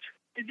discussed.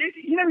 It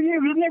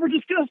was never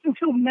discussed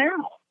until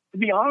now. To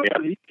be honest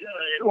with you,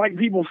 like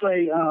people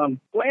say, well,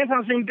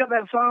 ANTiSEEN got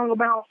that song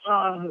about,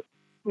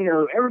 you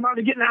know,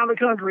 everybody getting out of the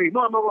country,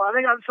 blah, blah, blah.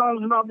 They got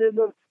songs about this.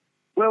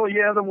 Well,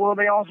 yeah,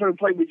 they also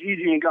played with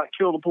GG and got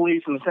killed the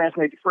police and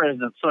assassinated the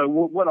president. So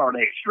what are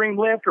they, extreme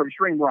left or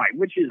extreme right?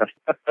 Which is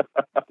it?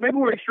 Maybe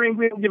we're extreme.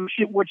 We don't give a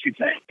shit what you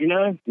think, you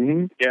know?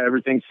 Mm-hmm. Yeah,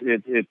 everything's,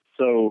 it's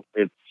so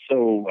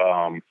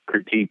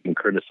critiqued and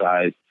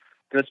criticized.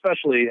 And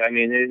especially, I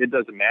mean, it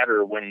doesn't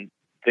matter when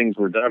things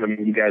were done. I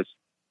mean, you guys,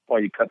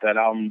 you cut that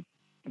album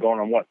going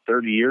on,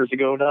 30 years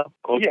ago now?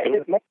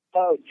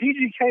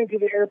 GG came to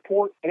the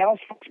airport, and I was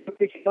supposed to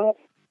pick it up,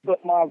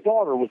 but my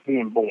daughter was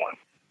being born.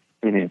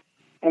 Mm-hmm.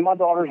 And my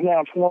daughter's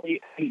now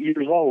 28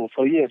 years old,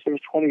 so yes, it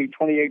was 28,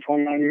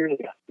 29 years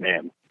ago.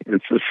 Man,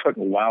 it's just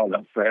fucking wild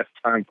how fast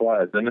time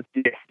flies, isn't it?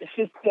 Yeah. It's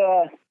just,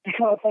 you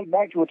kind of think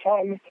back to a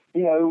time,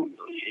 you know,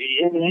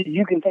 and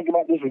you can think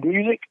about this with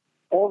music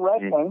or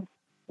wrestling,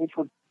 which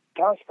were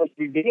not supposed to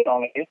be big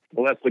on it.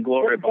 Well, that's the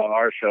glory about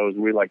our shows.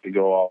 We like to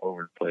go all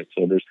over the place,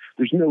 so there's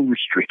no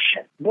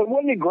restriction. But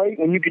wasn't it great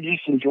when you could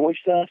just enjoy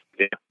stuff?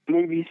 Yeah.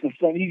 Movies and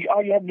stuff.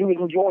 All you had to do was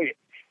enjoy it.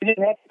 You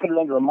didn't have to put it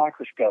under a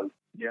microscope.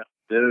 Yeah.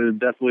 There were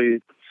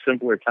definitely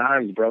simpler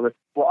times, brother.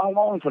 Well, I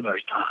long for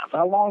those times.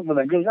 I long for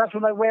that because that's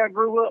the way I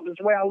grew up. That's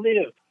the way I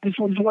live. This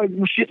is the way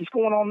shit that's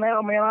going on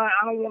now, man. I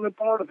don't want to be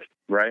part of it.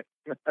 Right.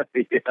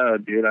 Yeah,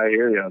 dude, I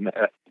hear you on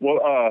that.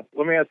 Well,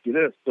 let me ask you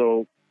this.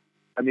 So,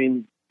 I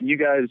mean, you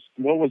guys,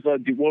 what was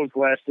the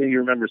last thing you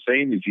remember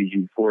saying to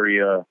GG before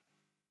you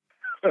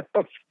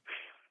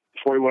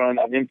went on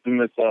that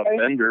infamous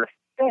bender?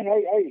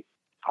 Hey,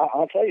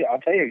 I'll tell you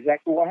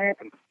exactly what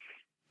happened.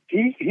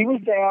 He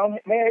was down,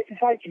 man.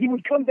 It's like he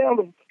would come down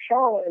to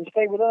Charlotte and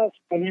stay with us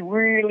when he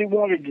really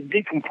wanted to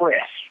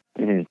decompress.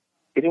 Mm-hmm.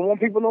 He didn't want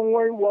people knowing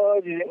where he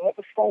was. He didn't want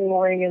the phone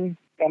ringing.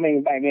 I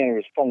mean, back then there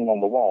was phone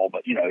on the wall,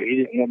 but you know, he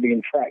didn't want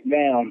being tracked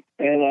down.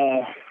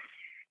 And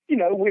you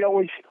know, we'd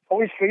always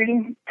feed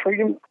him, treat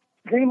him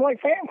like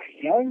family,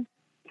 you know.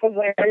 Because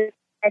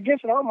I guess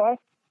in our mind,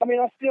 I mean,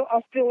 I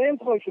still am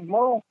close with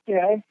Merle, you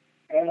know.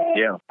 And I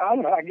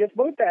don't know, I guess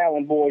both the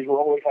Allin boys were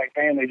always like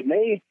family to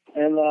me.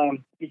 And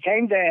he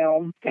came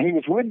down, and he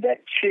was with that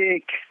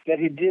chick that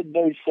he did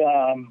those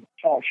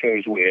talk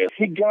shows with.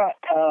 He got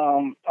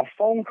a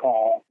phone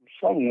call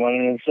from someone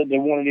and said they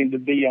wanted him to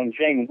be on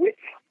Jane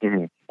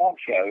Whitney talk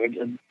show,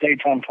 a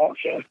daytime talk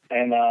show.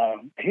 And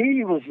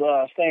he was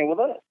staying with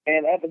us.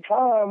 And at the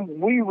time,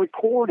 we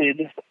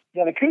recorded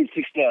that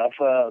acoustic stuff,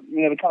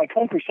 you know, the kind of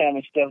country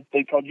sounding stuff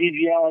they call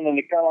GG Allin and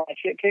the Carolina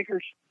Shit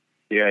Kickers.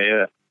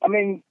 Yeah. I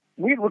mean,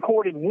 we had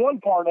recorded one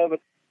part of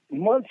it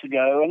months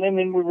ago, and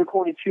then we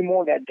recorded 2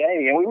 more that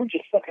day, and we were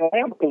just fucking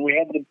around because we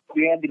had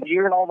the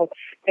gear and all the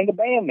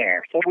band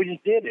there, so we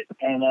just did it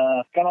and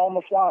kind of on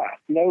the fly,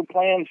 no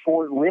plans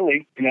for it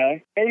really, you know.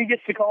 And he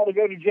gets the call to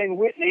go to Jane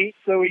Whitney,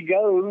 so he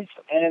goes,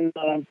 and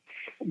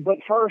but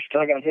first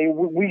I got to tell you,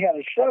 we had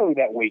a show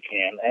that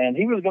weekend, and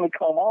he was going to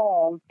come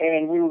on,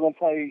 and we were going to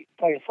play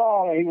a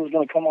song, and he was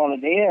going to come on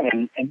at the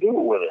end and do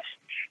it with us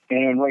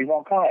and raise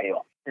all kind of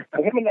hell.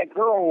 Him and that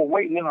girl were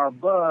waiting in our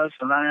bus,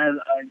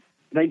 and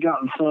they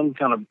got in some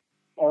kind of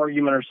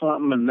argument or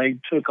something, and they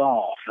took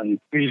off, and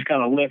we just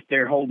kind of left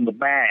there holding the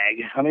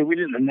bag. I mean, we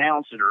didn't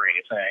announce it or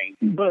anything,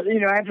 but you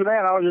know, after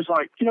that, I was just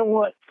like, you know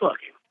what, fuck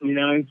it, you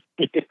know.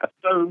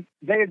 So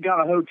they had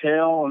got a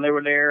hotel, and they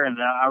were there, and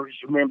I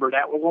just remember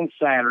that was on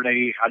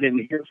Saturday. I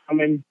didn't hear from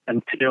him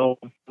until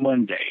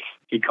Monday.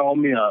 He called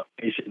me up.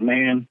 He said,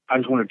 man, I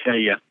just want to tell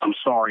you, I'm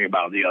sorry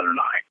about the other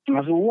night. And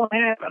I said, well, what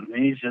happened?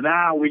 And he said,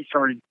 we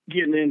started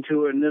getting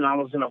into it, and then I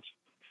was in a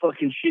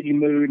fucking shitty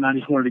mood, and I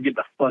just wanted to get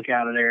the fuck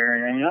out of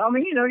there. And I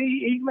mean, you know,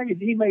 he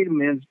made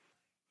amends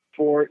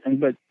for it.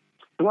 But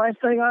the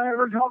last thing I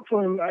ever talked to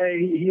him,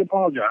 he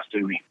apologized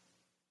to me.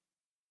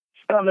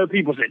 I know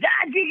people say,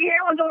 GG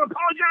Allin don't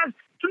apologize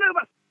to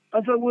nobody.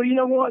 I said, well, you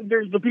know what?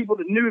 There's the people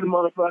that knew the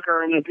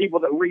motherfucker and the people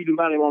that read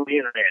about him on the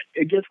internet.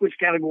 Guess which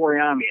category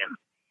I'm in.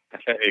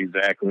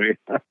 Exactly.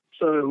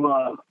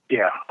 So,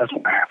 yeah, that's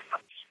what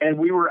happened. And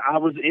I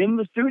was in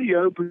the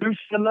studio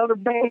producing another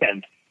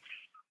band.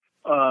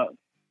 And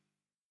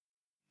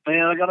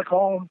I got a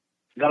call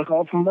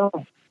from Bill.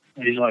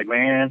 And he's like,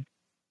 man,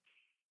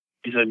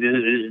 he said, this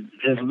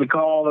is the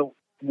call that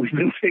we've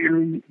been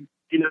figuring,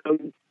 you know,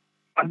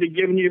 I've been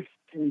giving you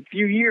a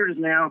few years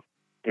now.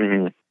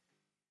 Mm-hmm.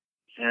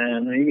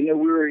 And even though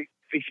we were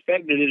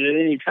expecting it at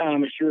any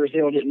time, it sure as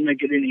hell didn't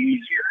make it any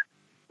easier.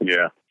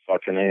 Yeah,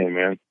 fucking A,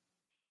 man.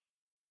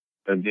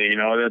 And, you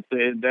know,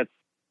 that's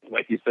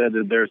like you said,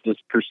 that there's this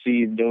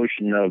perceived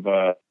notion of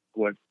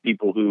what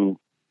people who,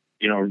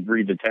 you know,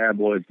 read the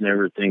tabloids and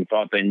everything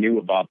thought they knew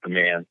about the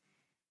man.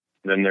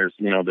 Then there's,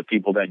 you know, the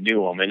people that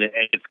knew him. And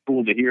it's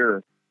cool to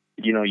hear,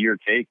 you know, your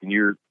take and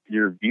your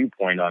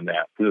viewpoint on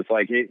that. Because it's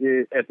like,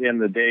 at the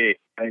end of the day,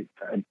 I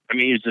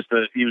mean,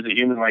 he was a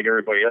human like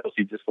everybody else.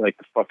 He just liked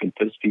to fucking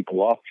piss people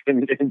off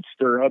and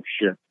stir up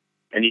shit.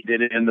 And he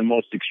did it in the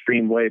most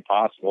extreme way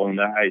possible.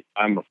 And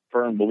I'm a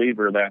firm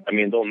believer that, I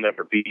mean, there'll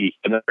never be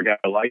another guy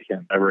like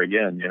him ever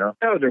again, you know?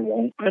 No, there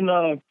won't.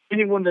 And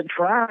anyone that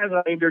tries,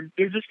 I mean, they're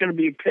just going to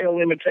be a pale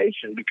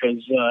imitation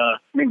because, I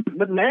mean,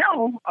 but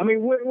now, I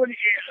mean, what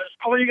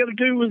all you got to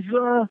do is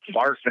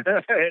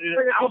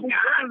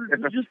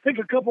just pick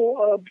a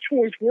couple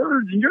choice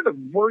words, and you're the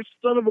worst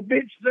son of a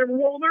bitch that's ever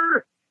walked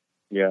earth.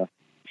 Yeah.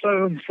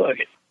 So, fuck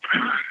it.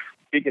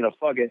 Speaking of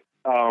fuck it,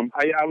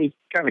 I was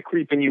kind of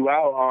creeping you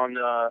out on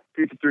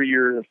creeping through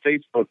your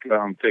Facebook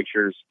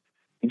pictures.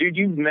 Dude,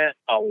 you've met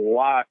a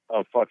lot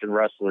of fucking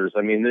wrestlers.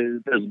 I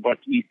mean, there's a bunch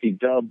of EC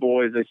Dub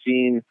boys I've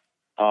seen.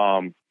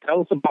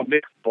 Tell us about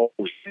Mick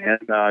Foley, man.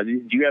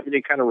 Do you have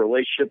any kind of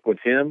relationship with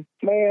him?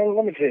 Man,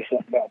 let me tell you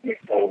something about Mick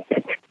Foley.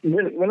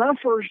 When I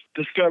first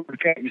discovered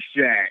Cactus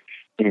Jack,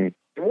 it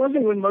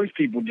wasn't when most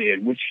people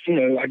did, which, you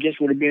know, I guess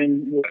would have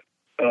been,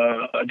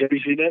 a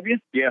WCW?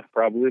 Yeah,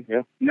 probably,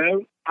 yeah.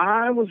 No,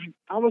 I was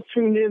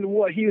tuned into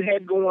what he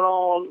had going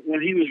on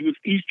when he was with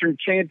Eastern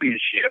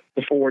Championship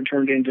before it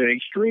turned into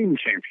Extreme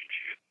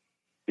Championship.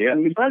 Yeah.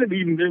 And it might have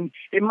even been,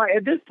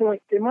 at this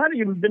point, it might have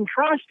even been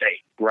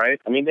Tri-State. Right.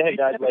 I mean, they had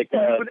guys like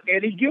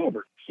Eddie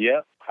Gilbert.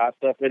 Yeah, hot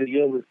stuff Eddie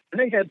Gilbert. And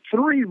they had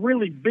 3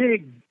 really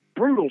big,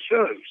 brutal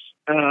shows.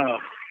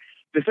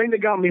 The thing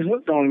that got me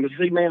hooked on him was,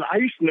 see, man, I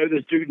used to know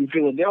this dude in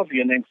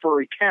Philadelphia named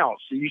Furry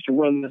Counts. He used to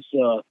run this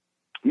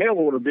mail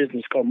order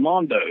business called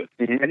Mondo,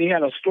 and he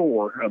had a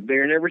store up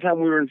there. And every time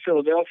we were in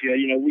Philadelphia,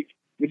 you know,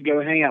 we'd go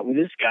hang out with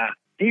this guy.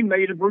 He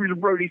made a Bruiser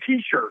Brody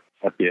T-shirt.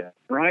 Yeah.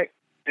 Right?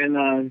 And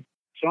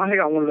so I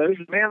got one of those.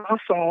 Man, I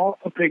saw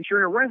a picture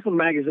in a wrestling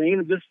magazine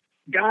of this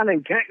guy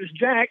named Cactus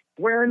Jack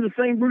wearing the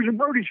same Bruiser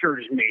Brody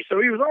shirt as me.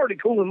 So he was already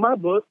cool in my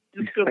book.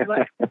 Just because of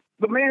that.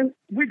 But, man,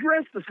 we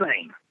dressed the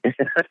same.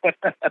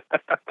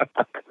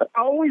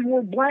 I always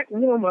wore black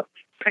warm-up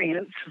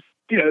pants.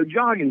 You know,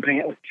 jogging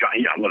pants.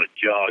 Yeah, I'm going to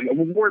jog.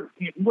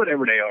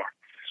 Whatever they are.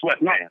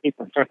 Sweatpants.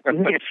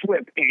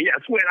 Sweat. Yeah,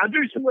 sweat. I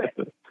do sweat.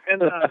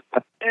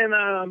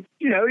 And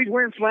you know, he's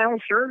wearing flannel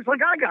shirts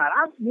like I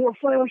wore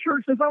flannel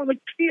shirts since I was a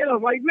kid. I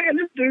was like, man,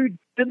 this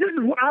is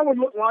what I would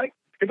look like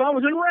if I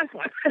was in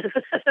wrestling.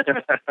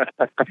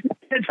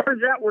 It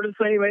turns out we're the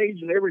same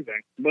age and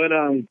everything. But,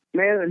 man,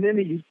 and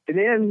then,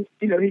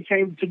 you know, he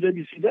came to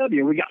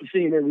WCW. We got to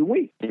see him every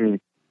week. Mm-hmm.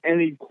 And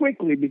he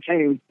quickly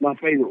became my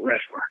favorite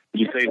wrestler.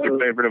 Did you say it's your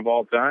favorite of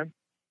all time?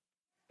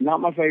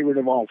 Not my favorite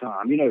of all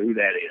time. You know who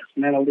that is.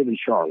 Man, I live in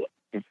Charlotte.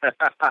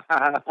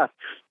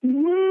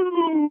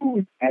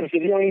 Woo! That's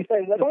the only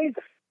thing. That's all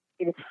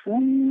you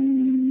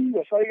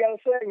got to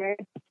say, man.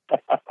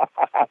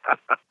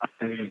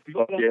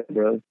 Yeah,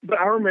 bro. But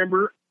I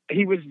remember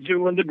he was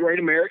doing the Great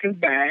American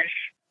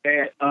Bash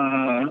at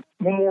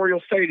Memorial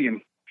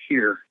Stadium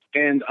here.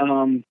 And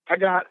I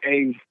got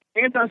a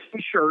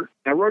ANTiSEEN shirt.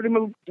 I wrote him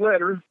a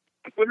letter.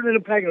 I put it in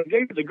a packet. I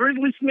gave it to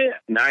Grizzly Smith.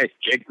 Nice.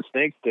 Jake the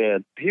Snake's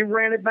dad. He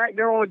ran it back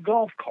there on a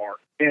golf cart.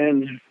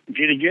 And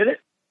did he get it?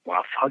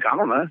 Well, fuck, I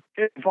don't know.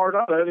 As far as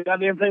I know, the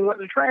goddamn thing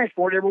went in the trash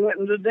before it ever went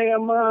in the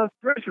damn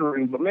dressing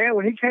room. But, man,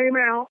 when he came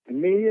out,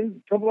 and me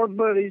and a couple of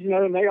buddies,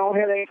 and they all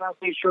had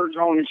ANTiSEEN shirts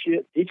on and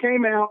shit, he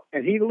came out,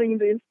 and he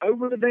leaned in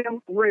over the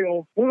damn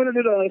rail, pointed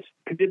at us,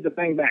 and did the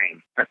bang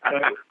bang. So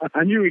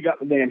I knew he got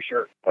the damn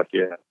shirt. Fuck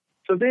yeah.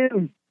 So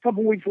then, a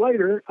couple weeks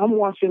later, I'm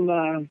watching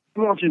a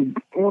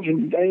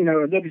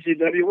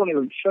WCW, one of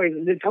the shows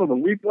that did kind of a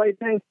replay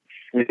thing.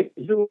 He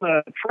was doing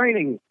a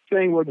training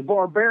thing where the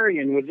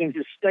Barbarian was in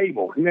his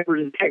stable. Remember,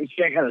 his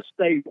Jack had a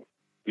stable.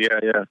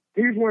 Yeah.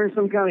 He was wearing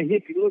some kind of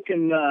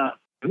hippie-looking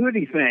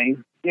hoodie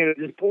thing.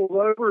 Just pulled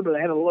over, but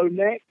it had a low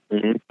neck.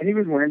 Mm-hmm. And he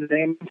was wearing the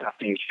damn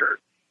ANTiSEEN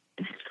shirt.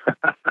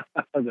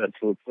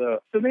 That's what's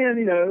up. So then,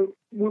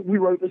 we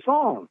wrote the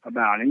song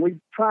about him.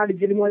 We tried to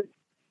get him like,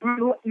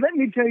 let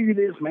me tell you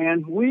this,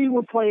 man. We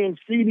were playing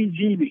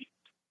CBGB.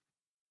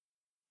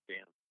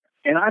 Damn.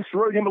 And I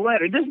wrote him a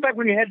letter. This is back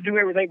when you had to do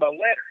everything by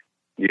letter.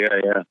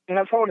 Yeah. And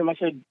I told him, I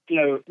said,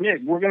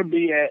 Nick, we're going to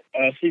be at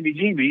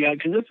CBGB,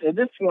 because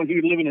this one he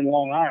was living in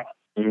Long Island.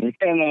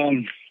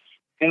 Mm-hmm.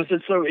 And I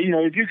said, so,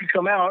 if you could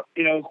come out,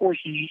 of course,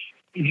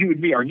 you would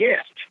be our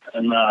guest.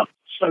 And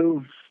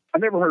so I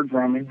never heard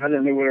from him. I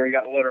didn't know whether he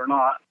got the letter or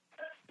not.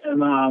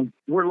 And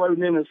we're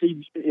loading in at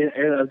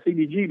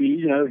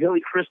CBGB.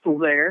 Hilly Crystal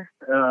there.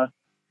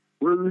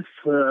 Ruth,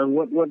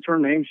 what's her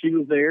name? She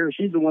was there.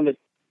 She's the one that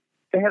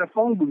they had a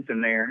phone booth in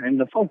there, and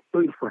the phone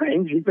booth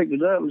rang. She picked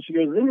it up, and she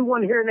goes, "Is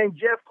anyone here named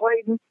Jeff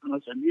Clayton?" And I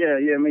said,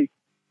 "Yeah, me."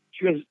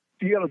 She goes,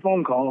 "You got a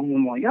phone call?" And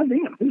I'm like, "God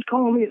damn, who's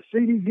calling me at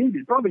CBGB?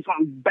 There's probably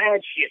something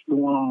bad shit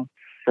going on."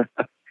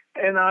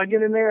 And I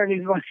get in there, and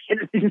he's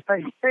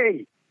like,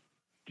 "Hey,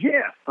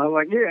 Jeff." I'm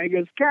like, "Yeah." He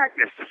goes,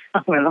 "Cactus."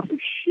 I went, "Oh,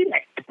 shit."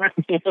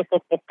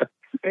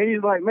 And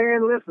he's like,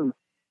 "Man, listen,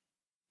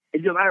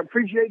 I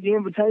appreciate the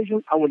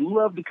invitation. I would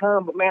love to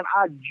come, but, man,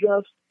 I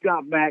just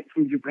got back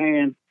from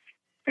Japan,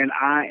 and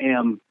I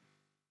am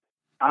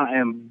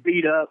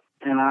beat up,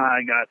 and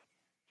I got,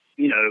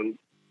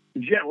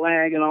 jet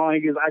lag and all."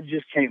 He goes, "I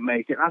just can't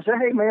make it." I said,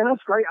 "Hey, man,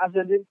 that's great." I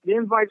said, "The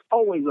invite's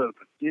always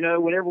open.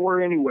 Whenever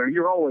we're anywhere,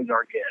 you're always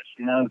our guest,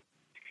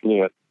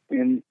 Yeah.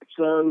 And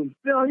so,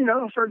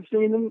 I started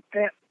seeing him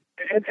at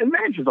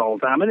matches all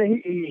the time,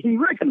 and he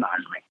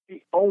recognized me.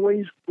 He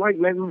always,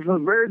 maybe from the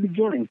very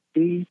beginning,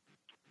 he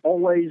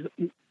always,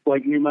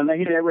 knew my name.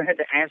 He never had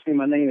to ask me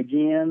my name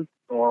again,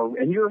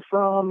 and you're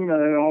from,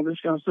 all this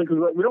kind of stuff,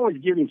 because we'd always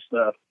give him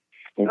stuff.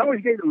 I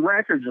always gave him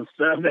records and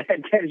stuff that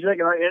had catch.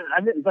 I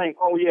didn't think,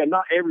 oh, yeah,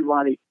 not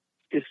everybody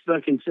is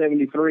stuck in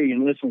 73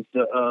 and listens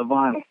to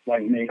vinyl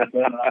like me.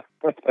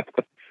 But,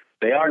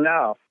 they are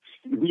now.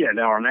 Yeah,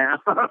 they are now.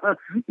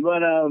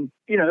 But,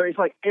 it's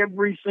like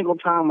every single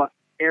time I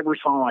ever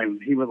saw him,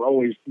 he was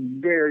always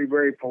very,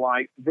 very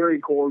polite, very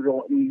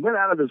cordial, and he went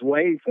out of his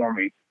way for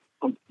me,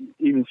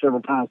 even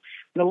several times.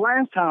 The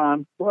last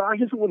time, well, I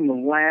guess it wasn't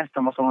the last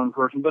time I saw him in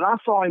person, but I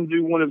saw him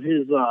do one of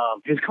his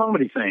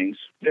comedy things.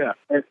 Yeah,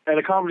 at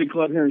a comedy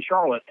club here in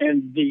Charlotte.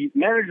 And the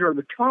manager of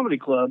the comedy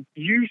club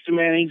used to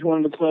manage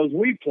one of the clubs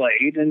we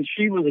played, and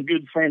she was a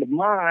good friend of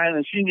mine,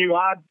 and she knew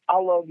I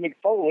love Mick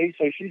Foley,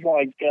 so she's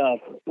like,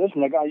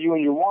 "Listen, I got you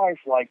and your wife,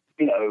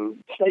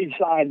 stage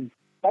side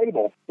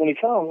table when he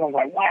comes." I was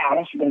like, "Wow,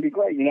 that's going to be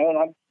great," and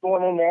I'm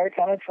going in there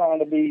kind of trying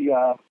to be,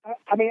 I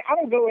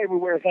don't go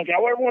everywhere thinking,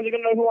 "Oh, everyone's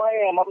going to know who I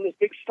am. I'm this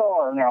big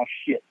star now."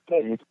 Shit.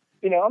 But,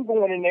 I'm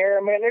going in there,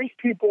 man, there's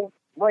people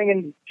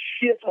bringing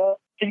shit up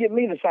to get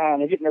me to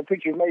sign and getting their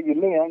pictures made with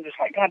me. I'm just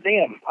like, God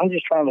damn, I'm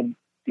just trying to,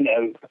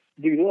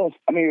 do this.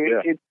 I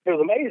mean, it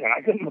was amazing.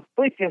 I couldn't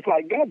believe it. It's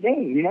like, God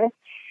damn,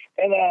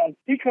 And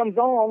he comes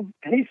on,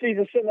 and he sees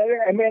us sitting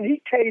there, and, man,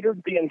 he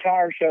catered the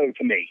entire show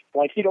to me.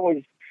 He'd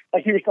always,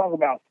 he was talking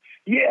about,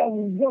 yeah,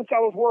 once I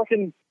was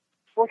working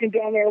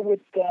down there with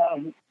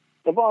the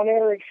Von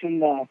Erichs,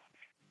 and I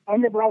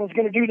remember I was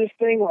going to do this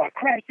thing where I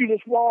crashed through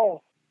this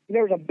wall, and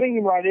there was a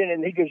beam right in it,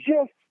 and he goes,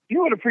 "Jeff,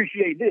 you would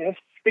appreciate this,"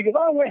 because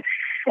I went,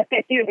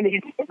 and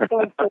he'd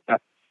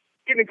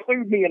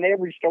include me in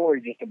every story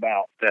just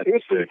about. It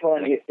was pretty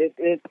funny.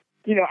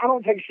 I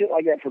don't take shit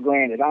like that for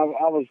granted. I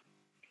was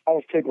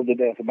tickled to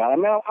death about it. I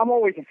mean, I'm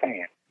always a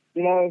fan,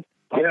 Yeah.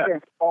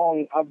 How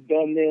long I've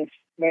done this,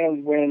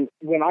 man, when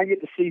I get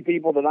to see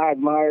people that I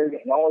admired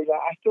and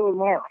I still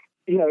admire them.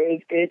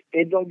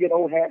 It don't get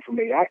old hat for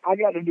me. I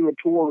got to do a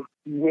tour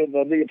with The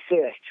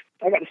Obsessed.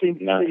 I got to see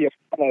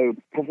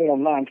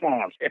perform 9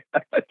 times.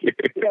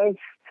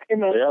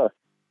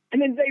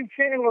 And then Dave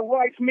Chandler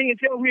writes me and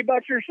tells me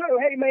about your show.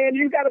 "Hey, man,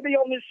 you got to be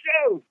on this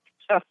show."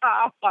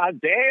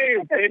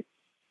 Dave. Dave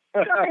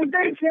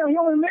Chandler, he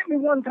only met me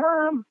one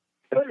time.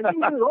 But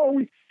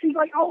he's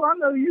like, "Oh, I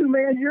know you,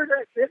 man. You're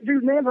that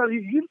dude, man.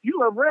 You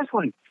love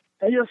wrestling."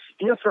 And yes,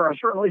 sir, I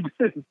certainly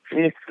do.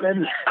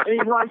 And he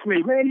writes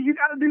me, "Man, you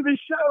got to do this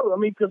show." I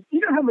mean, because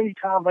you know how many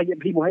times I get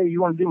people, "Hey,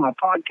 you want to do my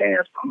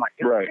podcast?" I'm like,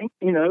 right.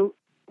 9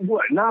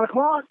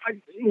 o'clock? I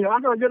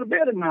got to go to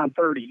bed at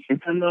 9:30.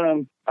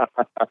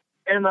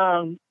 And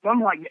I'm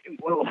like,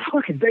 well,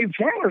 fucking Dave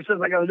Chandler says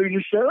I got to do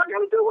this show. I got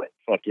to do it.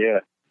 Fuck yeah.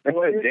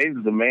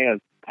 Dave's the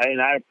man.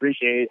 I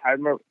appreciate it. I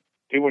remember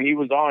when he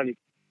was on,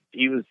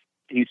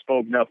 he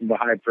spoke nothing but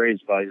high praise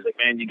about it. He's like,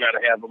 man, you got to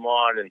have him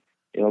on. And,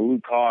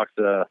 Luke Hawk's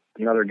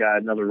another guy,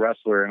 another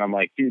wrestler. And I'm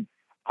like, dude,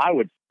 I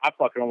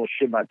fucking almost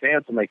shit my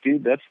pants. I'm like,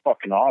 dude, that's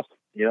fucking awesome.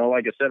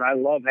 Like I said, I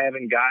love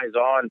having guys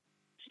on,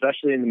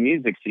 especially in the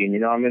music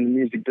scene. I'm in the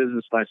music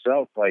business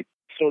myself. Like,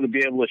 so to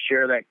be able to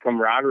share that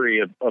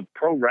camaraderie of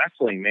pro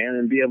wrestling, man,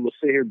 and be able to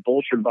sit here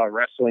bullshit about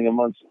wrestling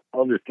amongst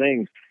other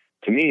things,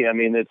 to me, I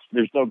mean,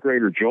 there's no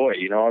greater joy.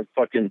 I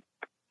fucking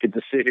get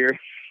to sit here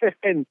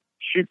and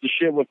shoot the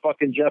shit with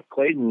fucking Jeff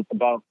Clayton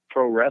about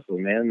pro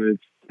wrestling, man.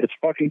 It's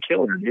fucking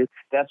killer, dude.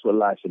 That's what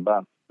life's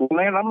about. Well,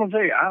 man, I'm gonna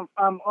tell you,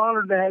 I'm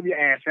honored to have you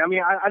ask me. I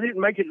mean, I didn't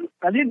make it.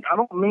 I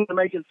don't mean to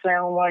make it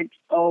sound like,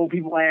 oh,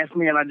 people ask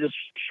me and I just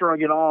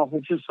shrug it off.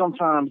 It's just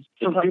sometimes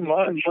too much.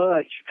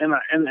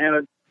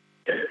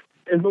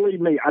 And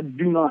believe me, I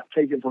do not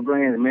take it for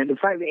granted, man. The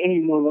fact that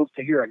anyone wants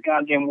to hear a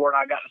goddamn word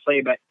I got to say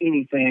about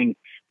anything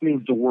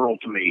means the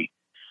world to me.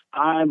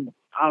 I'm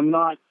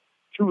not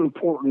too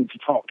important to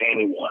talk to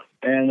anyone,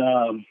 and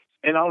I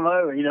don't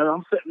know.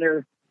 I'm sitting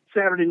there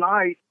Saturday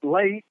night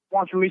late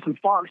watching me some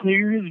Fox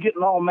News,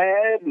 getting all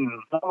mad, and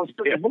I was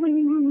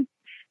bling.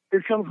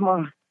 Here comes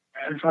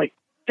it's like,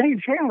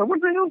 Dave Chandler.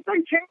 What the hell is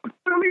Dave Chandler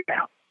doing me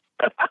now?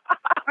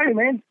 Hey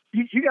man,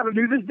 you got to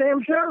do this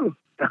damn show.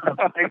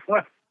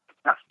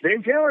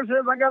 Dave Chandler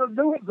says I got to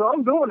do it, so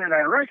I'm doing it,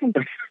 I reckon.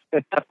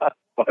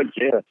 Fuck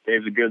yeah.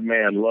 Dave's a good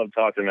man. Love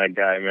talking to that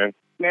guy, man.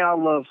 Man, I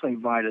love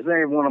St. Vitus.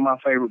 They're one of my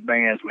favorite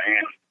bands,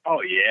 man.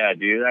 Oh yeah,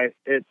 dude.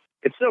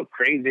 It's so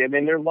crazy. I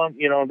mean, they're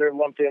lumped in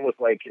with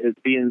like it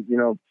being,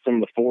 some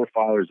of the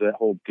forefathers of that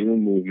whole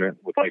doom movement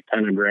with like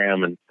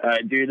Pentagram and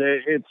dude,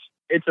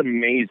 it's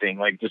amazing.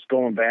 Like just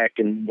going back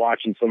and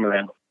watching some of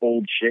that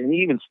old shit, and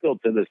even still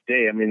to this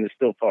day, I mean, they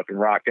still fucking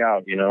rock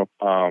out.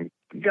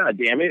 God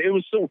damn it, it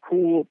was so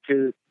cool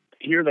to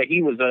hear that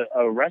he was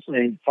a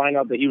wrestling, find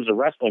out that he was a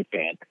wrestling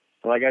fan.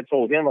 Like I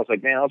told him, I was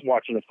like, man, I was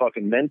watching a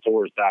fucking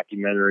Mentors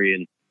documentary,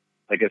 and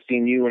like I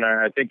seen you, and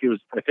I think it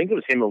was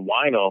him and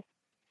Wino.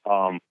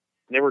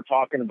 They were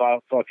talking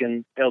about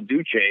fucking El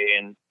Duce,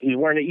 and he's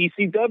wearing an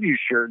ECW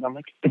shirt, and I'm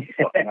like, get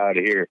the fuck out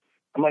of here.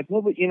 I'm like,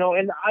 well, but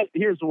and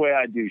here's the way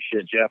I do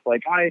shit, Jeff.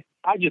 Like I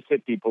just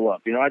hit people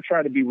up. I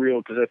try to be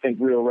real because I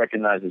think real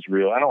recognizes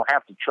real. I don't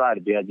have to try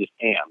to be. I just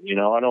am.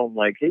 I don't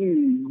like, hey,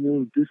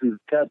 this is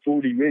Top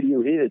 40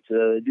 Radio Hits.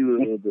 Do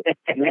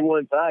a new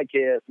one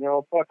podcast.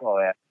 Fuck all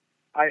that.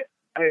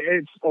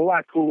 It's a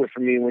lot cooler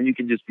for me when you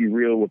can just be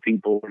real with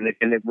people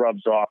and it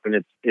rubs off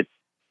and it's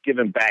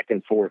given back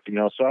and forth.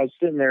 So I was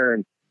sitting there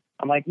and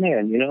I'm like,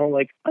 man,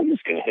 like I'm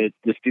just gonna hit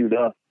this dude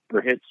up or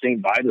hit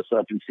St. Vitus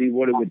up and see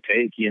what it would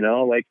take.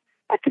 Like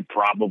I could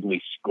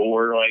probably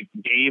score like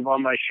Dave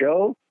on my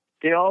show.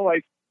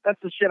 Like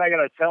that's the shit I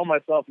gotta tell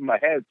myself in my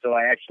head so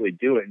I actually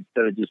do it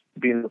instead of just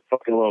being a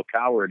fucking little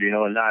coward,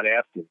 and not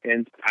asking.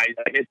 And I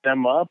hit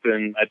them up,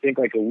 and I think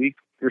like a week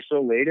or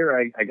so later,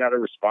 I got a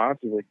response.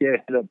 I was like, yeah,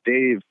 hit up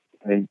Dave,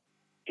 and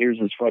here's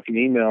his fucking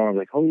email. I was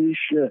like, holy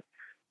shit.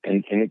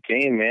 And it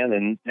came, man,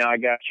 and now I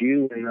got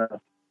you, and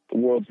the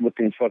world's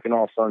looking fucking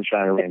all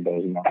sunshine and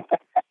rainbows now.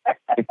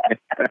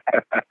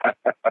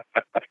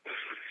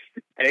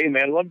 Hey,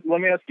 man, let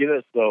me ask you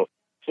this, though.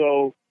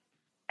 So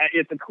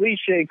it's a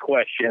cliche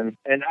question,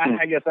 and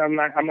I guess I'm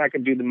not going to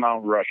do the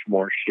Mount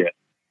Rushmore shit.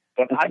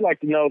 But I'd like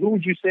to know, who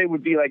would you say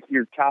would be like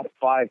your top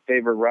 5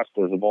 favorite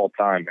wrestlers of all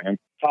time, man?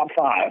 Top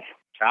 5.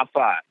 Top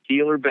 5.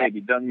 Heel or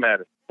baby, doesn't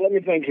matter. Let me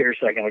think here a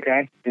second,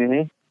 okay?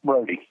 Mm-hmm.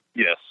 Brody.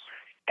 Yes.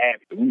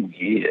 Ooh,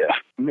 yeah.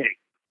 Mick.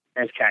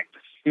 That's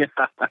Cactus. Yeah.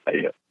 Spot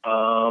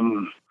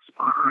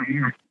right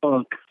here.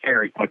 Punk.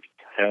 Harry.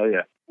 Hell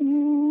yeah.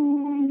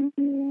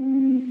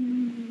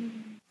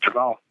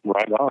 Oh,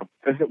 right on.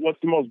 What's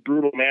the most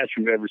brutal match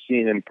you've ever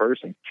seen in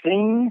person?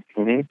 Seen?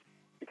 Mm-hmm.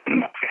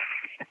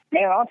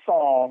 Man, I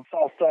saw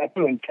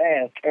Sabu and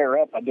Taz tear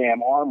up a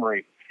damn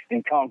armory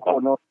in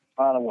Concord, North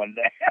Carolina one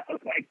day. I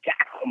was like,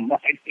 God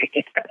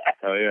almighty.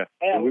 Oh yeah.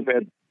 And we've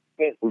had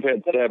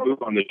Sabu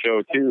on the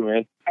show too,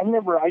 man. I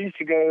remember I used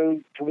to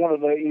go to one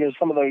of the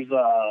some of those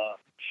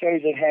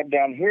shows they had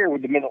down here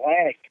with the Mid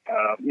Atlantic,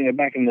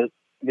 back in the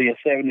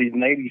 70s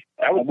and 80s.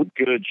 That was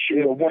good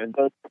shit. One of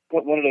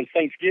those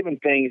Thanksgiving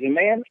things, and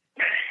man,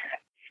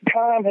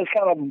 time has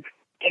kind of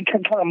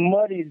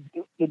muddied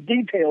the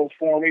details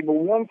for me. But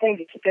one thing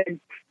that stayed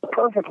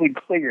perfectly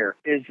clear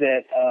is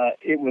that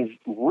it was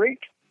Rick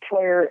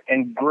Flair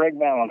and Greg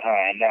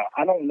Valentine. Now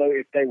I don't know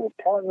if they were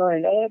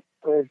partnering up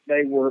or if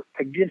they were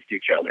against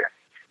each other,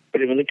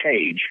 but it was a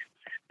cage.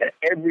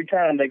 Every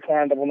time they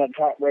climbed up on that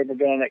top rope and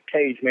got on that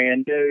cage,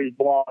 man, those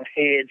blonde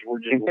heads were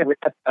just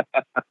ripped.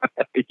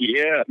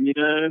 Yeah. I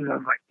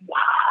was like,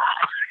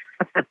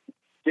 wow.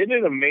 Isn't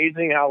it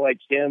amazing how like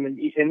him and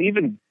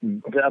even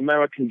the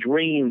American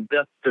Dream,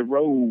 Dusty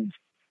Rhodes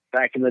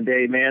back in the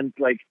day, man,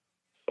 like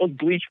those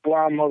bleach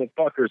blonde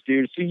motherfuckers,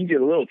 dude. So you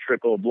get a little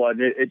trickle of blood.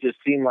 It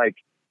just seemed like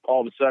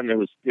all of a sudden it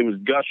was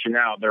gushing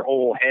out their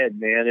whole head,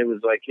 man. It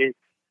was like it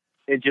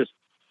it just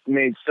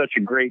made such a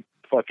great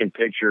fucking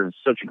picture,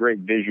 such a great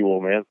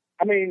visual, man.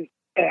 I mean,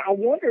 I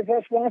wonder if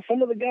that's why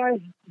some of the guys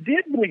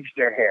did bleach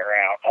their hair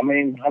out. I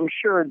mean, I'm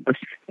sure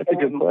that's a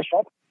good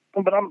question,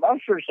 but I'm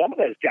sure some of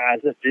those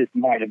guys that it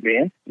might have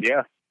been.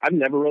 Yeah, I've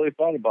never really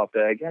thought about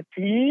that. I got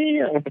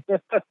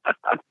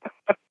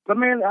But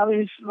man, I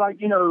mean, it's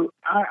like, you know,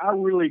 I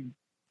really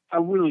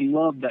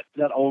love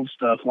that old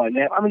stuff like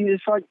that. I mean,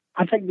 it's like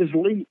I take this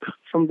leap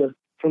from the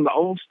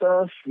old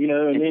stuff, you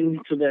know, and then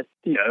to that,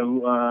 you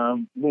know,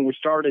 when we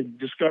started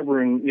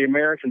discovering the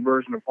American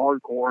version of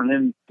hardcore,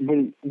 and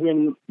then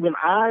when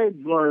I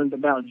learned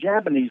about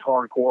Japanese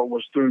hardcore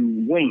was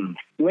through Wing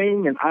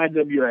and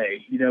IWA,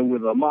 you know,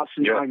 with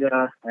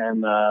Matsunaga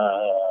and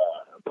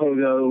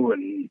Pogo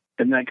and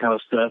that kind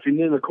of stuff. And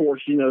then, of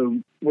course, you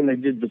know, when they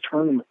did the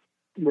tournament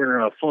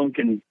where Funk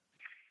and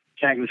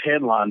Cactus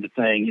headlined the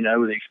thing, you know,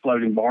 with the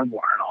exploding barbed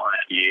wire and all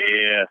that.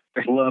 Yeah.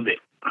 Love it.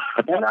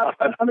 And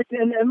I mean,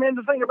 and then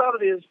the thing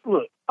about it is,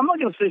 look, I'm not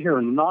going to sit here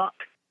and knock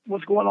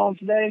what's going on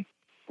today,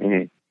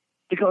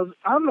 because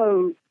I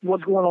know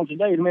what's going on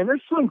today. Man,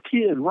 there's some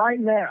kid right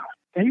now,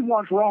 and he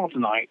watched Raw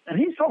tonight, and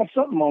he saw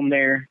something on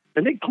there,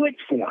 and it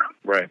clicked for him.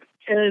 Right.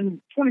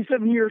 And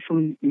 27 years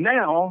from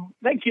now,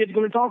 that kid's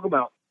going to talk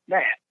about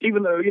that,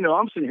 even though, you know,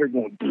 I'm sitting here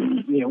going,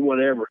 you know,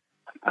 whatever.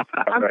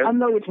 I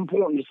know it's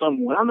important to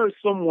someone. I know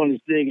someone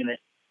is digging it,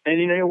 and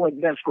you know what?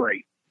 That's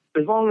great.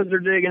 As long as they're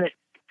digging it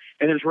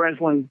and it's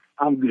wrestling,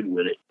 I'm good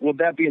with it. Well,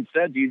 that being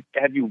said,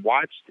 have you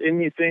watched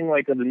anything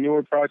like of the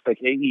newer products, like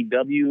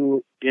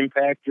AEW,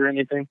 Impact, or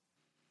anything?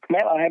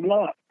 Man, I have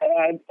not.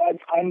 I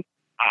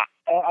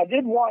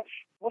did watch.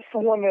 What's the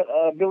one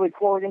that Billy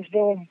Corrigan's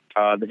doing?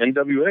 The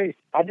NWA.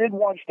 I did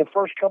watch the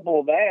first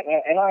couple of that,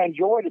 and I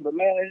enjoyed it. But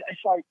man,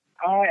 it's like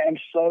I'm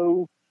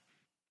so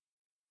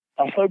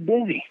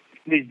busy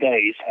these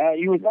days.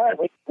 You was right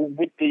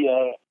with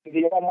the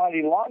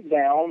almighty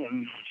lockdown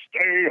and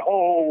stay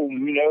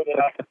home. You know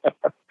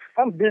that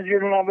I'm busier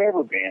than I've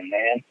ever been,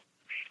 man.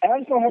 And I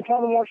just don't have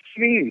time to watch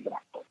TV.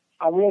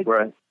 I really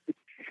right.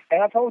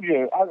 And I told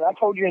you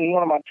in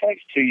one of my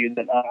texts to you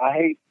that I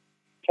hate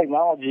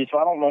technology, so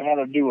I don't know how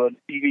to do a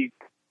TV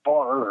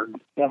bar or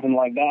nothing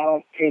like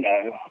that. You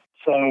know,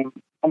 so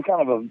I'm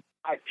kind of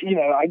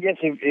I guess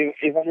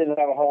if I didn't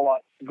have a whole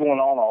lot going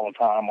on all the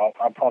time,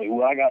 I probably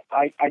would.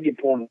 I get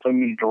pulled in so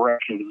many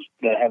directions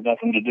that have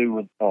nothing to do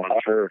with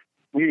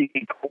really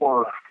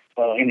core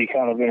any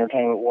kind of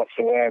entertainment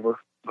whatsoever.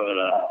 But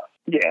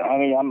yeah, I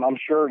mean, I'm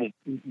sure that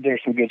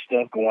there's some good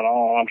stuff going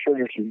on. I'm sure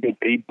there's some good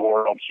people,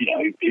 or else, you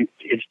know,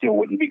 it still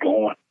wouldn't be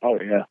going. Oh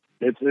yeah,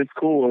 it's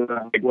cool.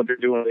 Like what they're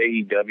doing with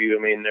AEW.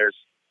 I mean,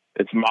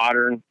 it's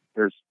modern.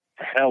 There's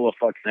hella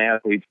fucking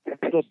athletes. There's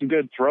still some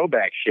good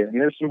throwback shit, and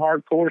there's some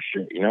hardcore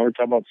shit. You know, we're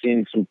talking about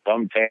seeing some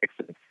thumbtacks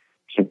and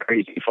some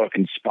crazy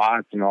fucking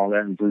spots and all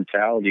that, and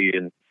brutality,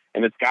 and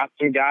it's got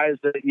some guys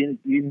that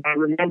you might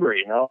remember.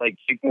 You know, like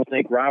Chico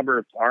Snake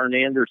Roberts, Arn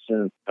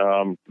Anderson,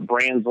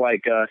 brands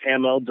like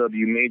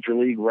MLW, Major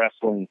League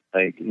Wrestling,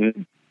 like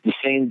the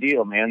same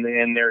deal, man.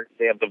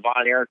 They have the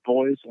Von Erich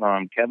boys.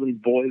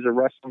 Kevin's boys are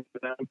wrestling for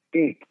them.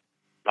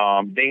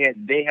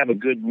 They have a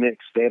good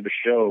mix. They have a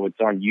show. It's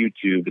on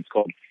YouTube. It's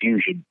called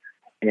Fusion.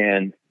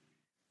 And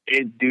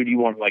dude, you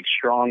want like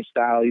strong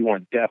style, you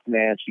want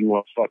deathmatch, you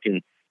want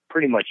fucking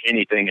pretty much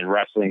anything in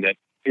wrestling that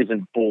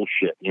isn't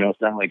bullshit. You know,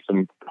 it's not like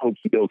some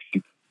hokey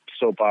dokey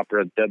soap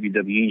opera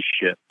WWE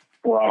shit.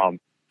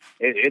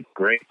 It's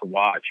great to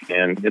watch,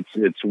 man.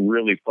 It's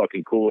really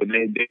fucking cool. And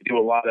they do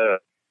a lot of,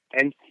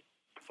 and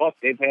fuck,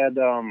 they've had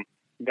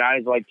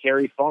guys like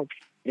Terry Funk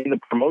in the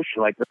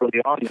promotion, like early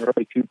on in the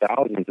early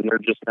 2000s, and they're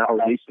just now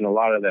releasing a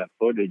lot of that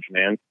footage,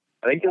 man.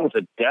 I think there was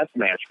a death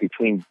match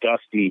between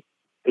Dusty.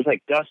 There's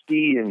like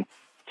Dusty and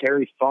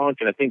Terry Funk,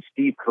 and I think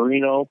Steve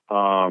Carino,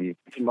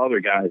 some other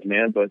guys,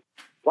 man. But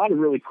a lot of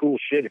really cool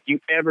shit. If you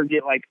ever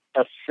get like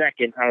a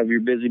second out of your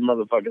busy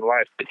motherfucking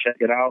life to check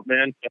it out,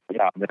 man.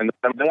 Yeah, man.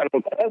 That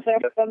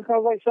sounds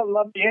like something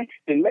I'd be interested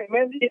in.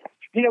 Man,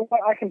 you know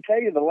what? I can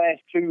tell you the last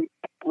two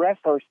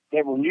wrestlers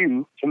that were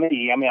new to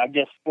me. I mean, I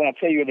guess when I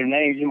tell you their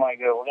names, you might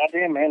go, well,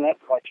 goddamn, man,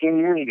 that's like 10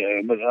 years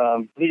ago. But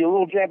the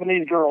little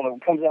Japanese girl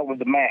that comes out with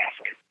the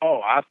mask. Oh,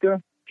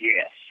 Asuka?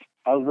 Yes.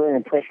 I was very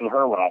impressed with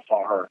her when I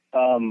saw her.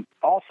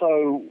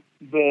 Also,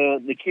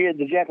 the kid,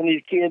 the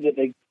Japanese kid that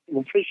they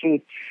were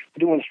fishing,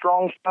 doing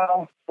strong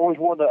style, always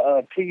wore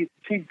the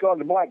teeth guard,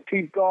 the black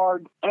teeth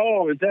guard.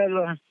 Oh, is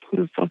that, who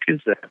the fuck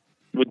is that?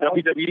 With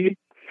WWE?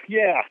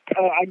 Yeah.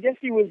 I guess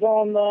he was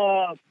on,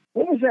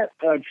 what was that,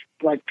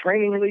 like,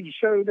 training league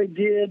show they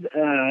did?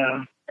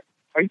 Are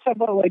you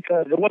talking about, like,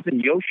 it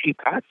wasn't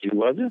Yoshikatsu,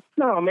 was it?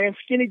 No, man,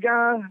 skinny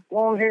guy,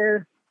 long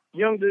hair,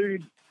 young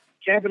dude,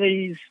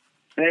 Japanese.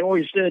 And they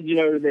always said, you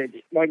know, that,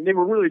 like, they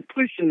were really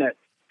pushing that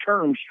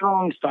term,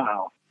 strong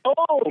style.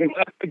 Oh,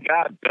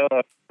 God,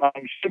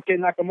 Shinsuke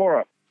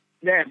Nakamura.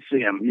 That's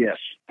him, yes.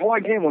 I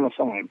like him when I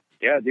saw him.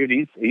 Yeah, dude,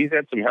 he's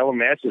had some hella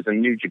matches in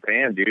New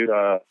Japan, dude.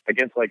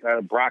 Against, like,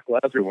 Brock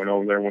Lesnar went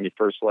over there when he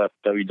first left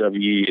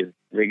WWE, and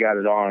they got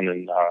it on.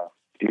 And,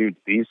 dude,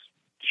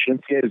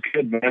 Shinsuke is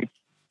good, man.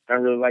 I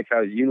really like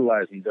how he's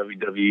utilizing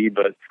WWE,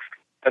 but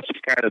that's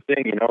just kind of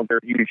thing, you know. They're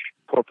a huge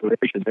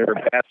corporation. They're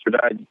a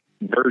bastardized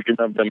version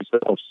of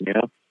themselves, you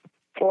know.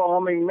 Well, I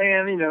mean,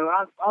 man, you know,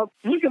 I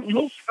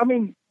look. I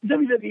mean,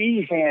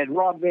 WWE had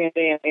Rob Van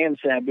Dam and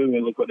Sabu,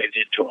 and look what they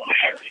did to them.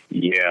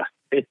 Yeah.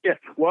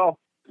 Well,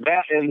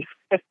 that and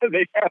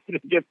they happen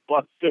to get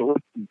busted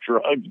with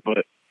drugs,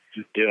 but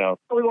you know,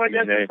 like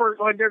that's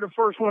they're the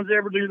first ones to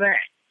ever do that.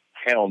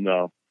 Hell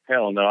no.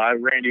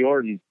 Randy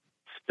Orton's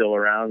still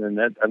around, and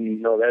that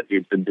that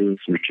dude's been doing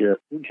some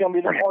shit. You tell me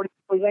the Hardy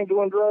Boys ain't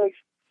doing drugs?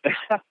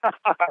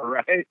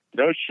 Right?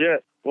 No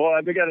shit.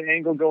 Well, they got an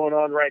angle going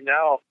on right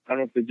now. I don't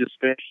know if they just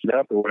finished it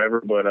up or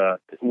whatever,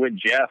 but with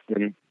Jeff,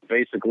 and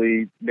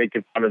basically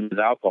making fun of his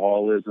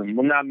alcoholism.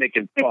 Well, not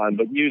making fun,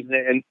 but using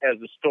it as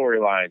a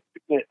storyline.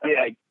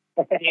 Yeah,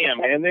 damn,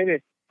 man,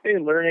 they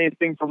didn't learn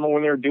anything from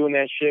when they were doing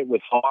that shit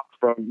with Hawk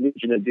from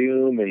Legion of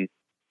Doom and,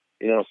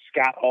 you know,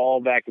 Scott Hall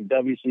back in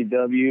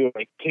WCW.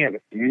 Like, damn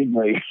it, dude.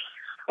 Like,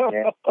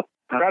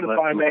 try to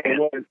find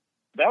that.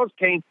 That was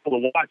painful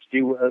to watch,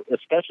 dude,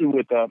 especially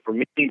with, for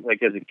me,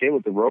 like, as a kid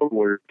with the Road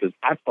Warriors, because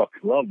I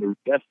fucking love the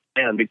best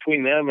man.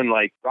 Between them and,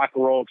 like, Rock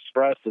and Roll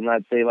Express, and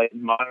I'd say, like,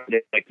 modern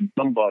day, like,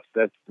 Dumbucks,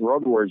 that's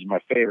Road Warriors is my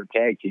favorite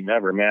tag team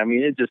ever, man. I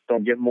mean, it just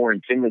don't get more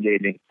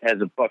intimidating as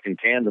a fucking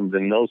tandem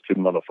than those two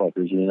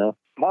motherfuckers, you know?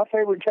 My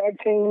favorite tag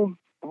team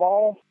of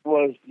all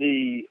was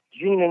the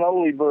Gene and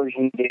Ole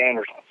version of the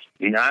Andersons.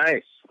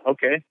 Nice.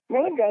 Okay.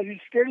 Man, them guys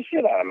just scared the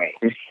shit out of me.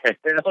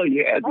 Hell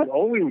yeah. The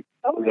Ole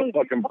was a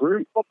fucking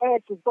brute. I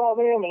actually saw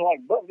them and,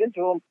 like, bumped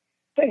into them.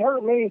 They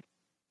hurt me.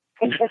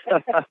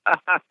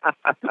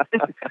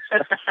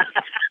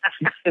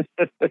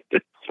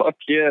 Fuck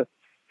yeah.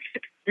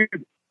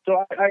 Dude,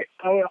 so I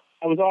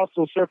was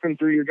also surfing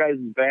through your guys'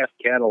 vast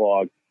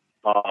catalog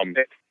on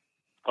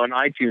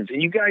iTunes,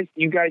 and you guys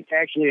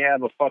actually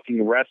have a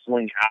fucking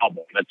wrestling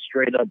album that's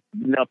straight up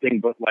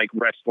nothing but like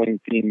wrestling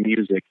themed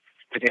music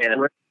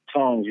and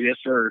songs. Yes,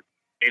 sir.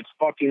 It's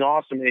fucking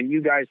awesome, and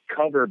you guys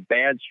cover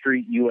Bad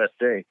Street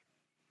USA.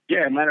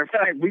 Yeah, matter of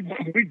fact, we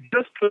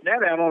just put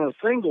that out on a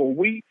single.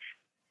 We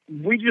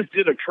just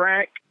did a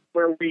track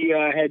where we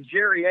had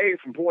Jerry A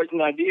from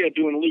Poison Idea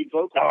doing lead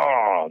vocal.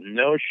 Oh,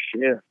 no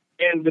shit.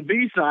 And the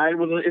B-side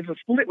it's a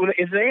split with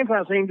it's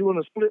ANTiSEEN doing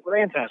a split with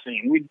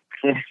ANTiSEEN. We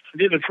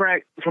did a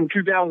track from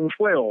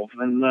 2012,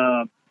 and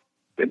that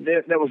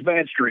was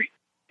Bad Street.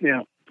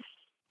 Yeah,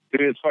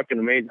 dude, it's fucking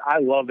amazing. I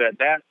love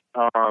that.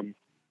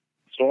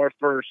 So our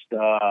first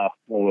what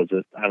was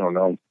it? I don't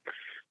know.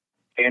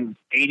 And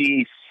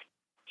 80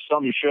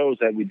 something shows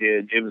that we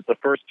did. It was the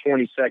first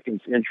 20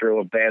 seconds intro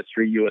of Bad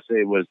Street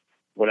USA was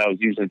what I was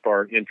using for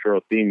our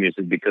intro theme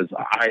music, because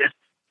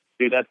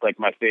dude, that's like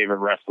my favorite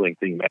wrestling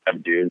theme ever,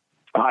 dude.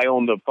 I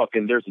own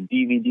there's a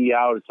DVD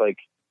out. It's like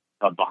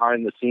a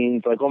behind the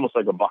scenes, like almost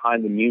like a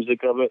behind the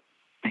music of it.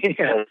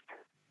 Yeah.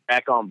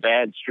 Back on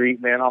Bad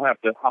Street, man. I'll have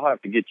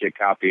to get you a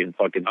copy and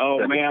fucking.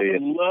 Oh man, I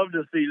would love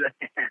to see that.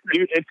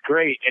 Dude, it's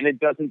great, and it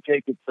doesn't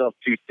take itself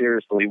too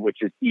seriously,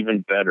 which is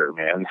even better,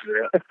 man.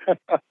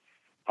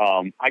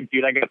 I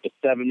got the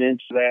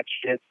 7-inch of that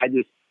shit.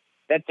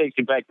 That takes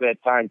you back to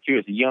that time too,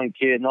 as a young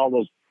kid, and all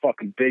those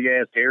fucking big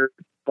ass hair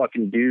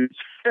fucking dudes.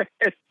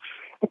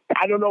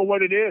 I don't know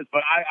what it is,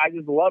 but I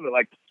just love it.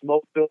 Like the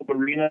smoke-filled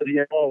arenas,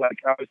 you know,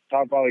 like I was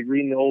talking about, like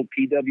reading the old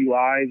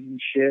PWIs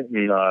and shit,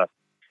 and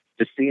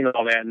just seeing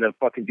all that, and the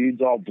fucking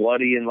dudes all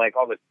bloody, and like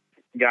all the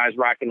guys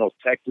rocking those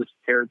Texas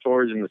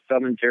territories and the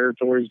Southern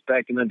territories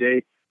back in the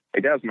day.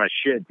 Like, that was my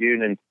shit,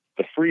 dude. And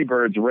the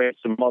Freebirds raised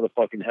some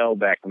motherfucking hell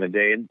back in the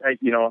day, and I'd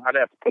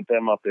have to put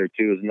them up there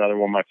too as another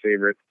one of my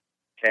favorite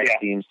tag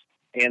teams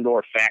and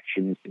or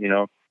factions. You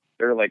know,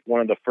 they're like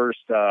one of the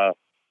first. I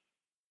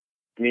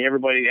mean,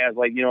 everybody has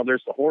like,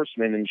 there's the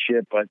Horsemen and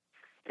shit, but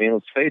I mean,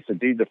 let's face it,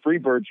 dude, the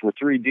Freebirds were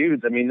 3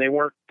 dudes. I mean, they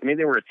were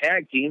a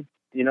tag team,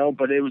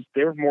 but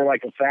they were more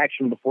like a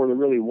faction before there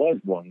really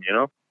was one,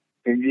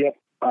 Yep,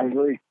 I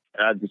agree.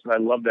 And I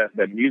love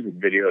that music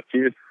video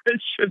too.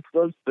 It's just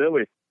so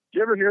silly. Did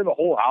you ever hear the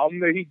whole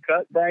album that he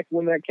cut back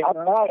when that came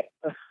out?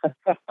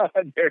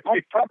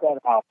 I cut that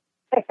out.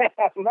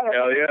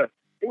 Hell yeah.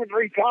 There were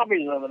 3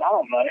 copies of it. I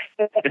don't know.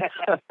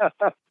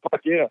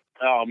 Fuck yeah.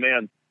 Oh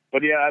man.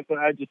 But yeah,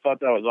 I just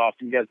thought that was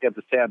awesome. You guys got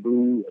the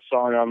Taboo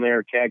song on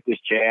there, Cactus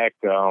Jack,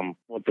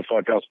 what the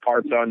fuck else,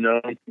 Parts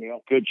Unknown.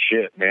 Good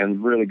shit,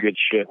 man. Really good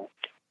shit.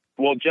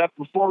 Well, Jeff,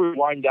 before we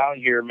wind down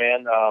here,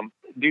 man,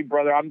 dude,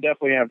 brother, I'm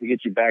definitely going to have to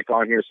get you back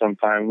on here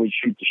sometime. We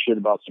shoot the shit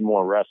about some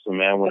more wrestling,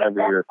 man,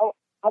 whenever you're...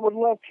 I would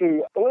love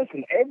to.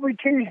 Listen, every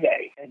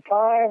Tuesday at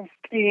 5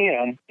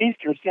 p.m.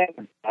 Eastern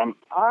Standard Time,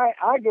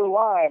 I go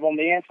live on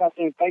the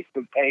ANTiSEEN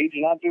Facebook page,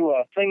 and I do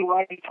a thing where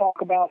I talk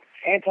about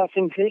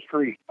ANTiSEEN's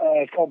history.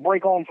 It's called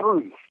Break On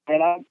Through.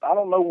 And I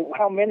don't know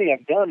how many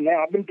I've done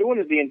now. I've been doing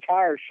it the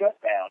entire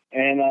shutdown.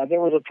 And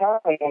there was a time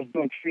I was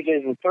doing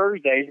Tuesdays and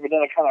Thursdays, but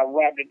then I kind of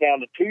wrapped it down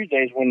to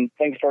Tuesdays when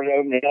things started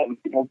opening up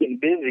and people were getting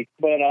busy.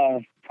 But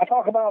I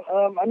talk about,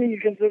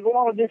 there's a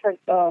lot of different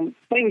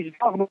things to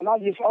talk about.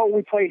 Not just,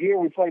 we played here,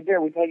 we played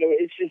there, we played there.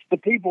 It's just the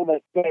people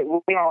that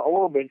were in our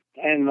orbit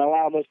and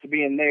allowed us to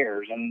be in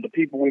theirs, and the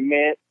people we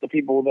met, the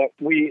people that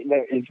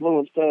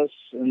influenced us,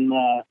 and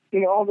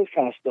all this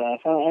kind of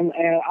stuff. And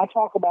I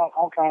talk about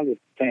all kinds of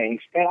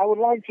things. And I would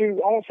like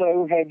to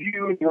also have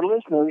you and your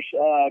listeners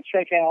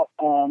check out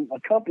a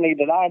company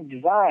that I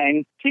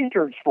designed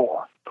T-shirts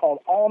for called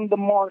On the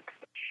Mark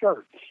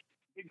Shirts.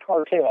 Big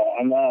cartel,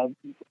 and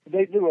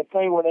they do a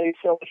thing where they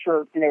sell a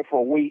shirt, for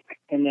a week,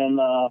 and then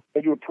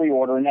they do a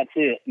pre-order, and that's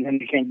it, and then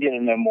you can't get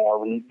it no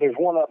more. And there's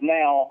one up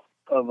now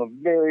of a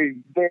very,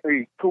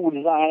 very cool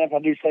design, if I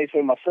do say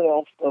so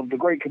myself, of the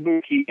Great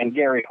Kabuki and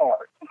Gary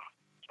Hart.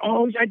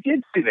 Oh, I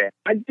did see that.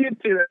 On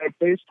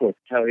Facebook.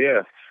 Hell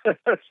yeah.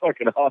 That's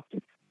fucking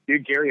awesome.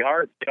 Dude, Gary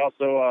Hart, they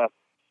also,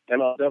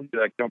 MLW,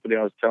 that company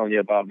I was telling you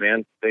about,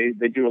 man,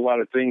 they do a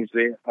lot of things.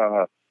 They,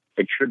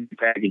 like tribute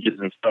packages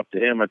and stuff to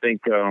him. I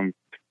think I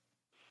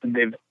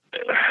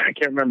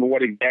can't remember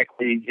what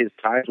exactly his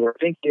ties were. I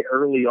think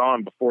early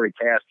on, before he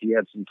passed, he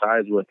had some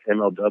ties with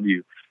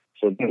MLW.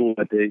 So it's cool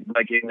that they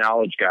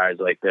acknowledge guys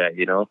like that,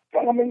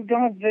 I mean,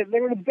 God, they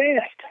were the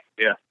best.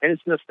 Yeah, and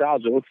it's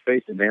nostalgia. Let's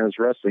face it, man. As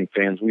wrestling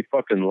fans, we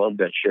fucking love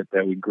that shit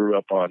that we grew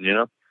up on,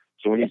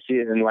 So when you see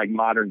it in like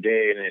modern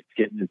day and it's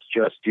getting its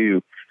just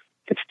due,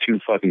 it's too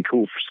fucking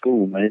cool for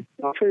school, man.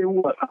 I'll tell you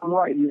what, I'm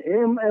writing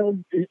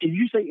did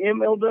you say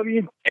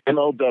MLW?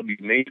 MLW,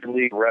 Major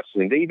League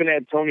Wrestling. They even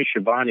had Tony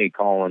Schiavone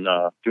calling,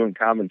 doing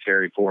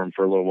commentary for him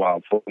for a little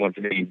while before he went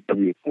to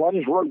AEW. Well, I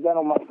just wrote that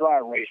on my dry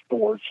erase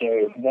board,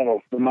 so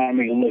that'll remind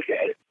me to look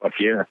at it. Fuck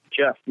yeah.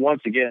 Jeff,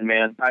 once again,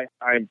 man,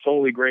 I'm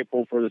totally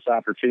grateful for this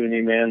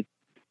opportunity, man.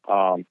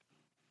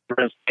 We're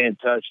going to stay in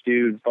touch,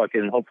 dude.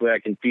 Fucking hopefully I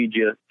can feed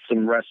you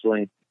some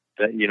wrestling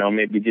that,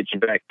 maybe get you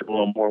back to a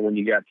little more when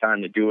you got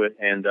time to do it.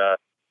 And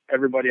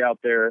everybody out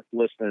there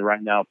listening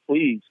right now,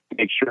 please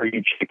make sure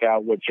you check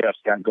out what Jeff's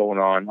got going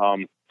on.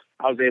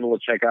 I was able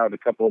to check out a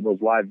couple of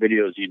those live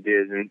videos you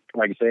did. And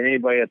like I said,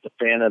 anybody that's a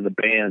fan of the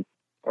band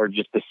or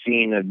just the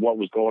scene and what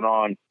was going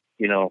on,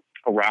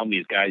 around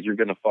these guys, you're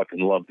going to fucking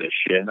love this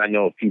shit. And I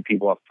know a few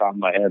people off the top of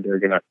my head, they're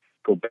going to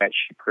go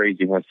batshit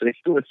crazy once they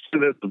listen to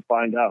this and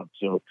find out.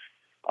 So,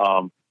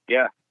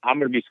 yeah. I'm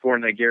going to be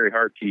scoring that Gary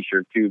Hart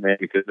T-shirt too, man,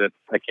 because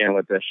I can't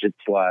let that shit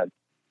slide.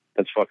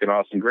 That's fucking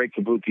awesome. Great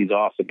Kabuki's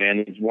awesome,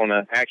 man. He's one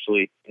of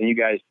and you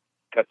guys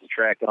cut the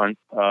track on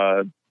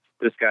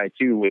this guy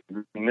too with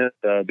the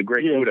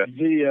Great Buddha.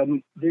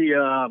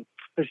 The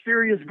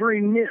mysterious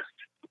green mist.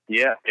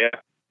 Yeah.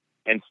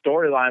 And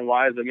storyline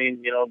wise, I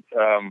mean,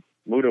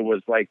 Muda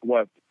was like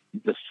what,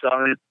 the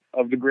son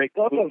of the Great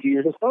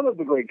Kabuki. The son of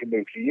the Great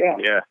Kabuki, yeah.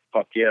 Yeah,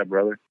 fuck yeah,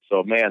 brother.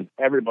 So man,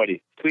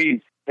 everybody,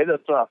 please hit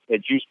us up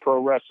at Juice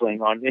Pro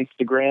Wrestling on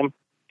Instagram,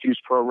 Juice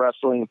Pro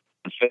Wrestling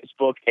on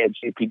Facebook, at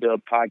JPW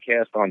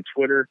Podcast on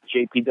Twitter.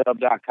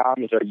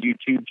 JPW.com is our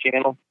YouTube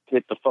channel.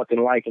 Hit the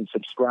fucking like and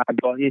subscribe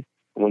button.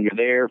 When you're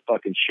there,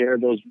 fucking share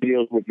those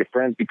videos with your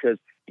friends because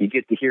you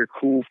get to hear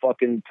cool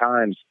fucking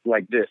times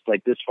like this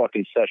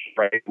fucking session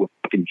right here with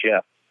fucking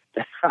Jeff.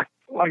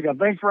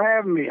 Thanks for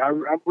having me. I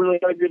really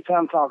had a good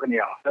time talking to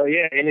y'all. Oh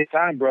yeah,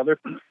 anytime, brother.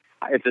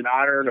 It's an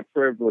honor and a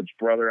privilege,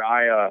 brother.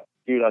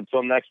 Dude,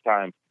 until next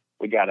time,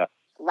 we gotta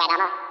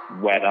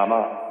wet 'em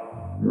up.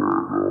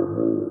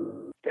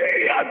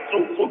 Hey, I'm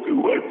so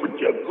fucking wet for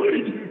Jeff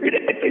Clayton. And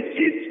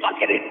ANTiSEEN's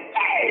fucking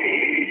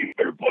insane. You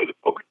better buy the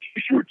fucking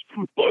T-shirts,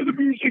 buy the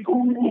music,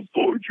 or we will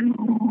find you.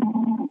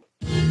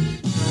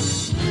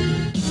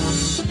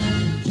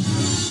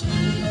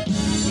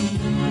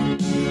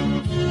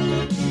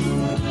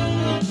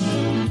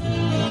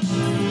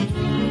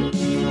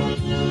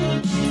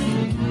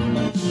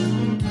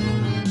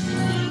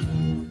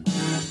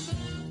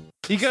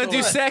 You gonna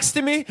do sex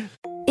to me?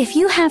 If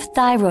you have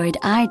thyroid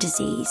eye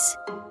disease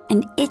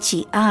and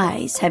itchy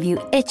eyes have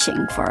you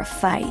itching for a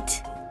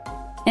fight,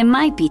 it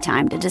might be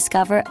time to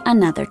discover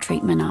another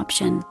treatment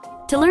option.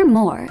 To learn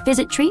more,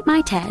 visit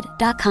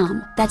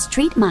treatmyted.com. That's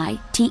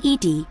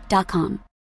treatmyted.com.